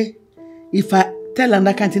talk say, if I tell her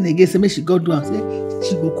that kind of thing again, say make she go do and say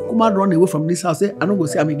she go kukuma run away from this house. Say I don't go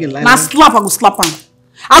see am again. Now slap, I go slap am.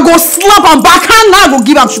 I go slap am back hand. Now I go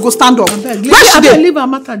give am. She go stand up. Where she dey? Leave her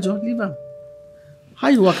matter, John. Leave her. How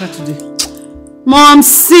you work out today?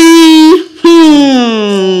 Momsy.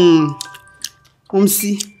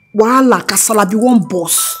 Momsy. Wahala kasala be one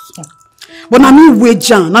boss. But na me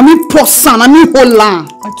wage am, na me pause am, na me hold am.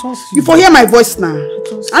 I trust you. You for hear my voice now.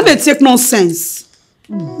 I dey take nonsense.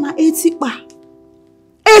 Na 80 pa.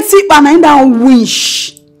 80 pa na that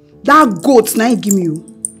winch. That goat na give me you.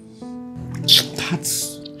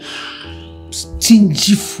 That's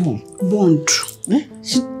stingy fool. Bond.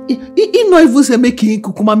 He no even say make him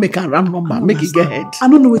kukuma make a round number, make it get head. I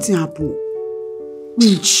don't know what happen.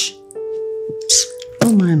 Winch.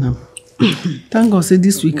 Oh my now. Thank God say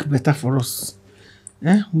this week better for us.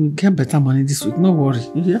 We'll get better money this week. No worry.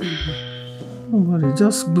 You hear? No worry.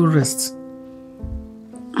 Just go rest.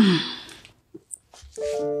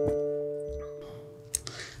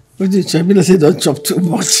 What did you try? Me say don't chop too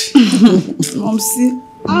much. Mom, see.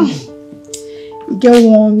 Get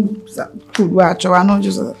one food where I chop. I know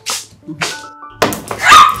just. What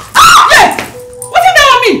did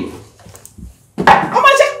that mean? How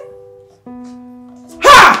much?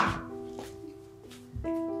 Ha!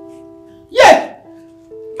 Yeah.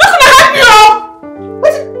 Make una help me, oh.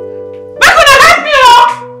 Make una help me, oh.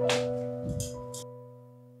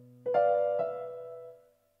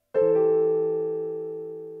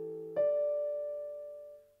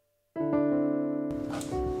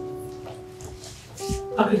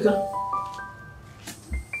 Africa.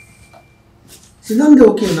 She don't get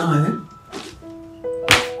okay now, eh?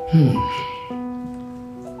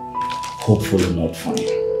 Hopefully not fine.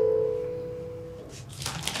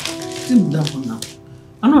 Sit down for now.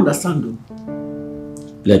 I don't understand though.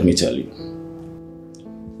 Let me tell you.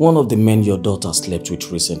 One of the men your daughter slept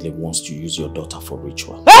with recently wants to use your daughter for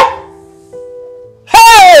ritual.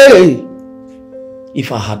 Hey!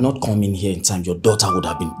 If I had not come in here in time, your daughter would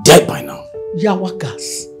have been dead by now.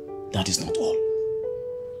 Yawakas. That is not all.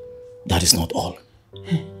 That is not all.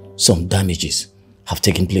 Some damages have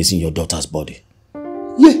taken place in your daughter's body.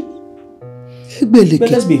 Yeah. But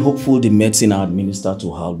let's be hopeful the medicine I administer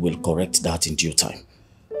to her will correct that in due time.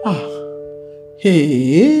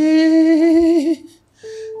 Hey.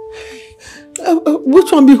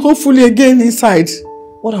 Which one be hopefully again inside?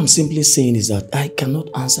 What I'm simply saying is that I cannot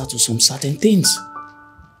answer to some certain things.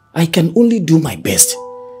 I can only do my best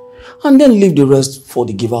and then leave the rest for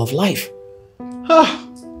the giver of life.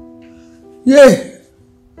 Yeah.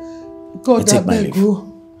 God, that beg go.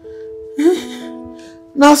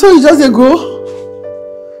 Now so you just go.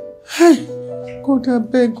 Hey, God, I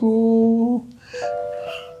beg go.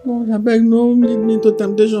 God, I beg no lead me into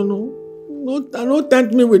temptation. No, don't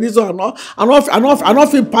tempt me with this one. I not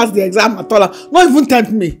feel pass the exam at all. Not even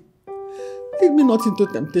tempt me. Lead me not into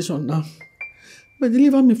temptation now, but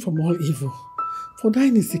deliver me from all evil. For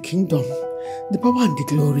thine is the kingdom, the power and the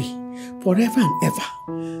glory, forever and ever.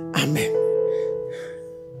 Amen.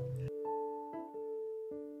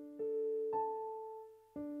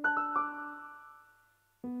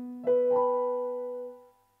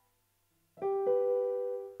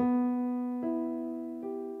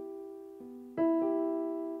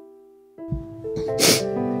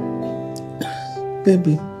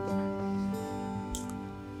 Baby,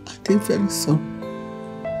 I think very sorry.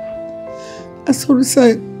 I'm sorry,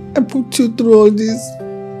 sir. I put you through all this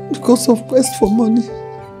because of quest for money.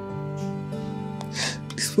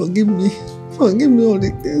 Please forgive me Forgive me all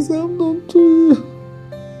the things I've done to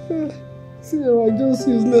you. See, I just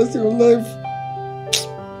useless your life.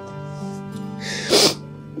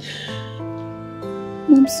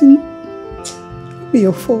 Momsy, it'll be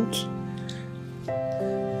your fault.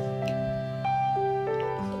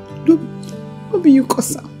 Don't be you,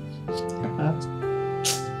 Kosa.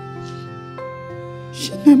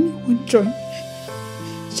 Shenami won't join.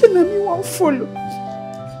 Shenami won't follow.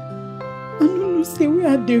 I don't know, say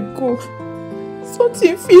where they go.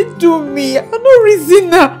 Something fit do me. I no reason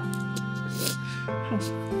now.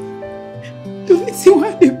 Don't see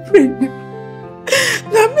why they pray now.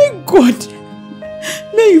 Now may God,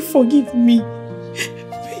 may you forgive me.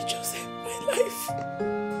 May you just help my life.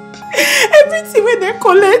 Everything when they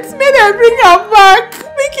collect, may they bring her back.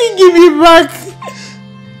 Make him give me back.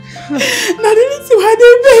 Now the little why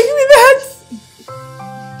they beg me that.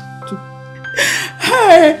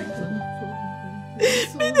 Hey.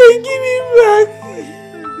 May they give me back.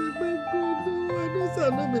 I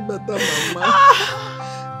don't be better, Mama. I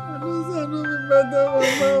don't be better,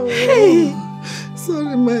 Mama. Hey.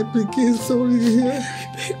 Sorry, my pikin, sorry.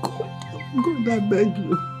 God, I beg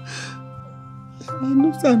you. I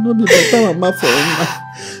know I not be better, Mama, for Mama.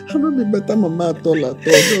 I not be better, Mama, at all.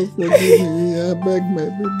 Just forgive me. I beg, my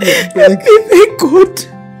baby. I beg. God,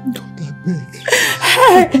 I beg.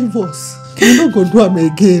 Forgive us. You're not going to do them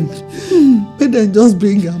again. May them just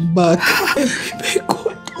bring them back.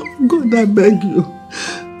 God, I beg you.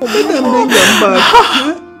 May them bring them back.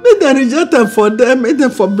 May them reject them for them. May them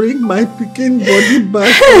for bring my picking body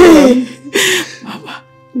back. Mama.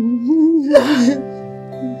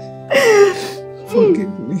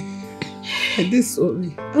 Forgive me. I did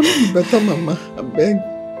sorry. I'm not better, Mama. I beg.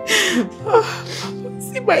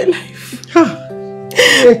 See my life.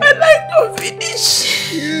 My life don't finish.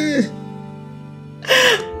 Yeah.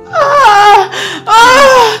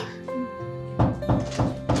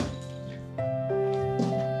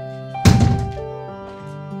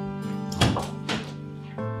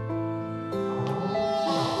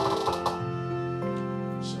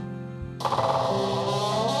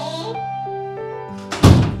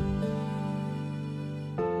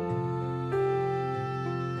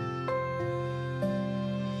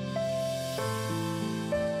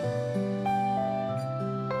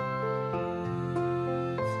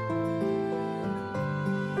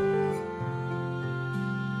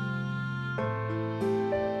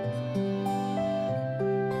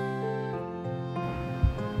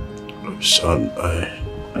 Son, I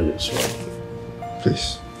just want to...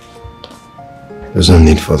 Please. There's no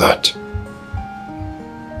need for that.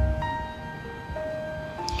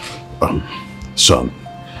 Son,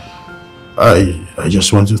 I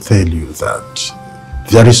just want to tell you that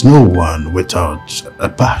there is no one without a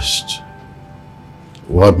past.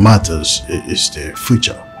 What matters is the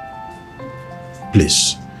future.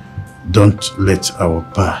 Please, don't let our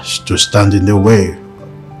past to stand in the way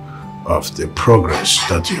of the progress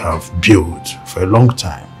that you have built for a long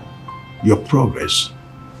time. Your progress,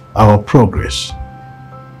 our progress.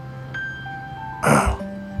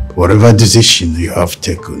 Whatever decision you have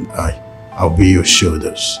taken, I'll be your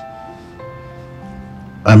shoulders.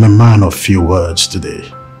 I'm a man of few words today.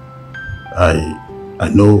 I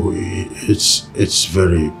know it's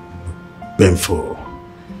very painful.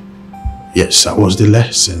 Yes, I was the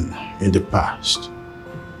lesson in the past.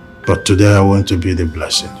 But today I want to be the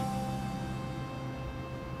blessing.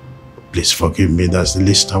 Please forgive me, that's the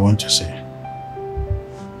least I want to say.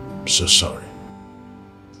 I'm so sorry.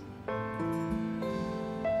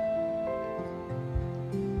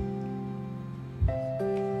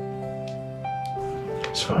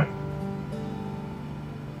 It's fine.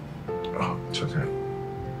 Oh, it's okay.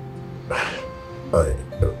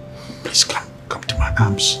 Please come to my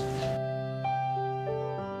arms.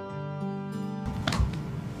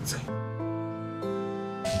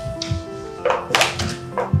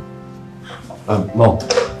 Mom.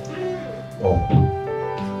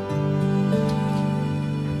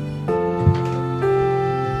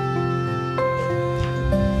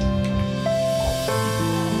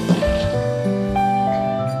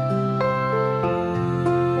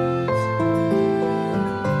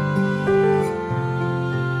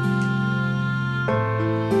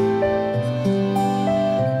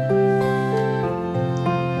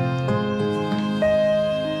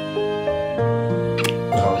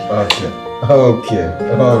 Okay,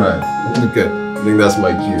 alright. Okay, I think that's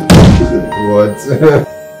my cue. What?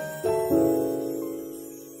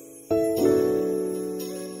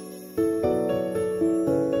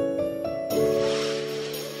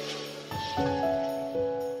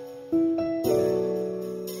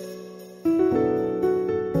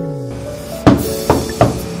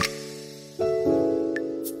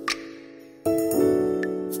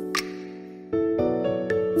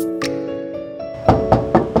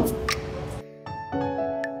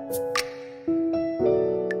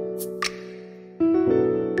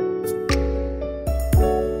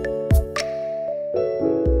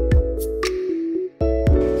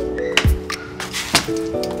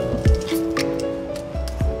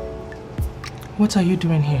 What are you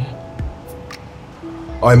doing here?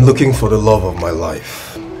 I'm looking for the love of my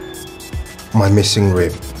life. My missing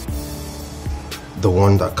rib. The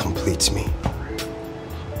one that completes me.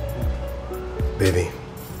 Baby.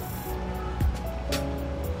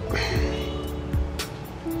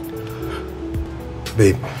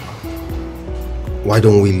 Babe, why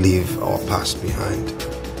don't we leave our past behind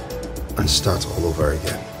and start all over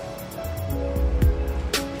again?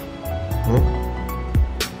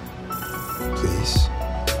 Please.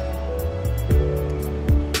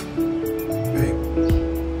 Babe.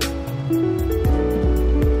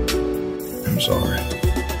 I'm sorry.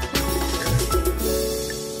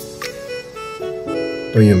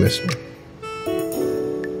 Don't you miss me?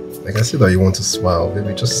 Like I see that you want to smile,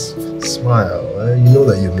 baby, just smile. You know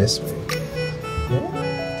that you miss me. Yeah?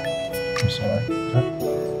 I'm sorry. Huh?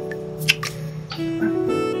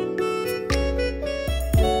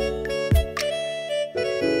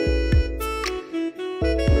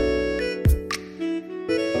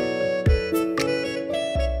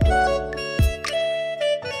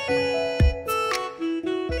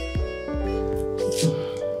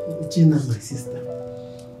 Gina, my sister.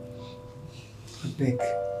 I beg.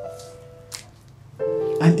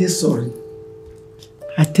 I did sorry.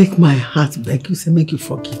 I take my heart back. You say make you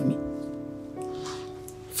forgive me.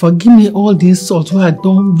 Forgive me all the insults where I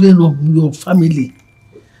don't rain on your family.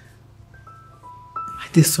 I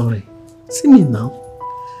did sorry. See me now.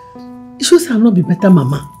 It shows I'll not be better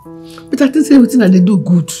mama. But I think everything that they do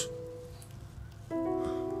good.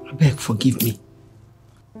 I beg, forgive me.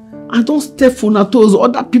 I don't step on their toes.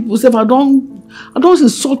 Other people say I don't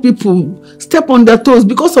insult people, step on their toes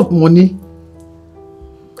because of money.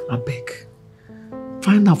 I beg.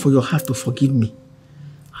 Find out for your heart to forgive me.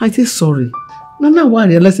 I say sorry. Now I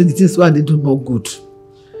realize that the things why they do no good.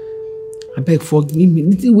 I beg, forgive me.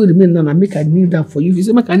 The thing will remain now. I make I kneel down for you. If you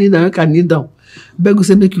say make I kneel down, I kneel down. Beg you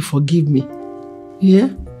say make you forgive me. Yeah?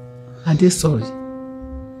 I say sorry.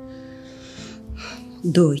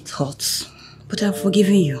 Though it hurts, but I'm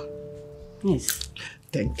forgiving you. Yes.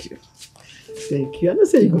 Thank you. Thank you. I don't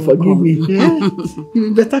say you can forgive me. Yeah? You're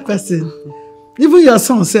a better person. Even your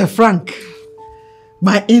son say, Frank,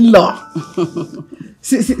 my in-law.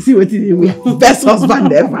 see what he did. Best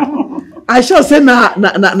husband ever. I sure say na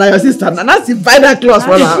your sister. That's the final clause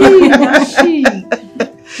for her.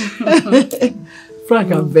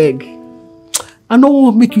 Frank, I beg. I don't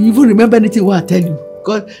want to make you even remember anything what I tell you.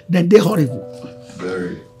 Because then they're horrible.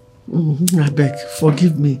 Very. I beg,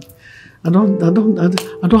 forgive me. I don't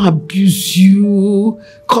abuse you,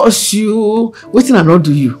 curse you. What did I not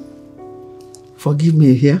do you? Forgive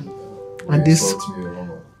me here. And this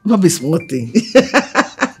not be small thing.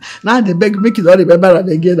 Now they beg, make you not remember them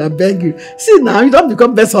again. I beg you. See now, you don't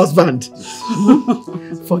become best husband.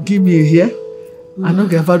 Forgive me here. I don't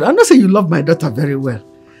get I know say you love my daughter very well.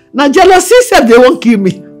 Now jealousy said they won't kill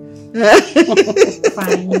me.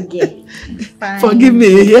 Fine, girl. Fine. Forgive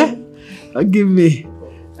me here. Forgive me.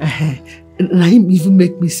 And him even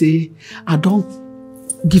make me say, I don't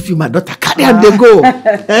give you my daughter. Carry and they go.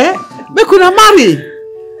 Make could marry.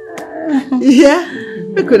 Yeah?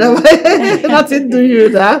 Make could nothing to you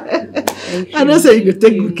now. I don't say you could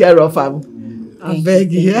take good care of him. I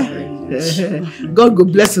beg you. Yeah? God go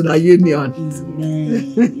bless in our union.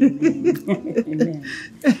 Amen.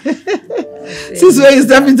 Since when you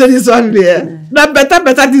step into this one there, now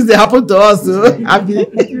better things they happen to us. Abby.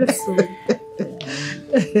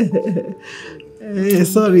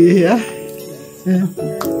 Sorry, yeah.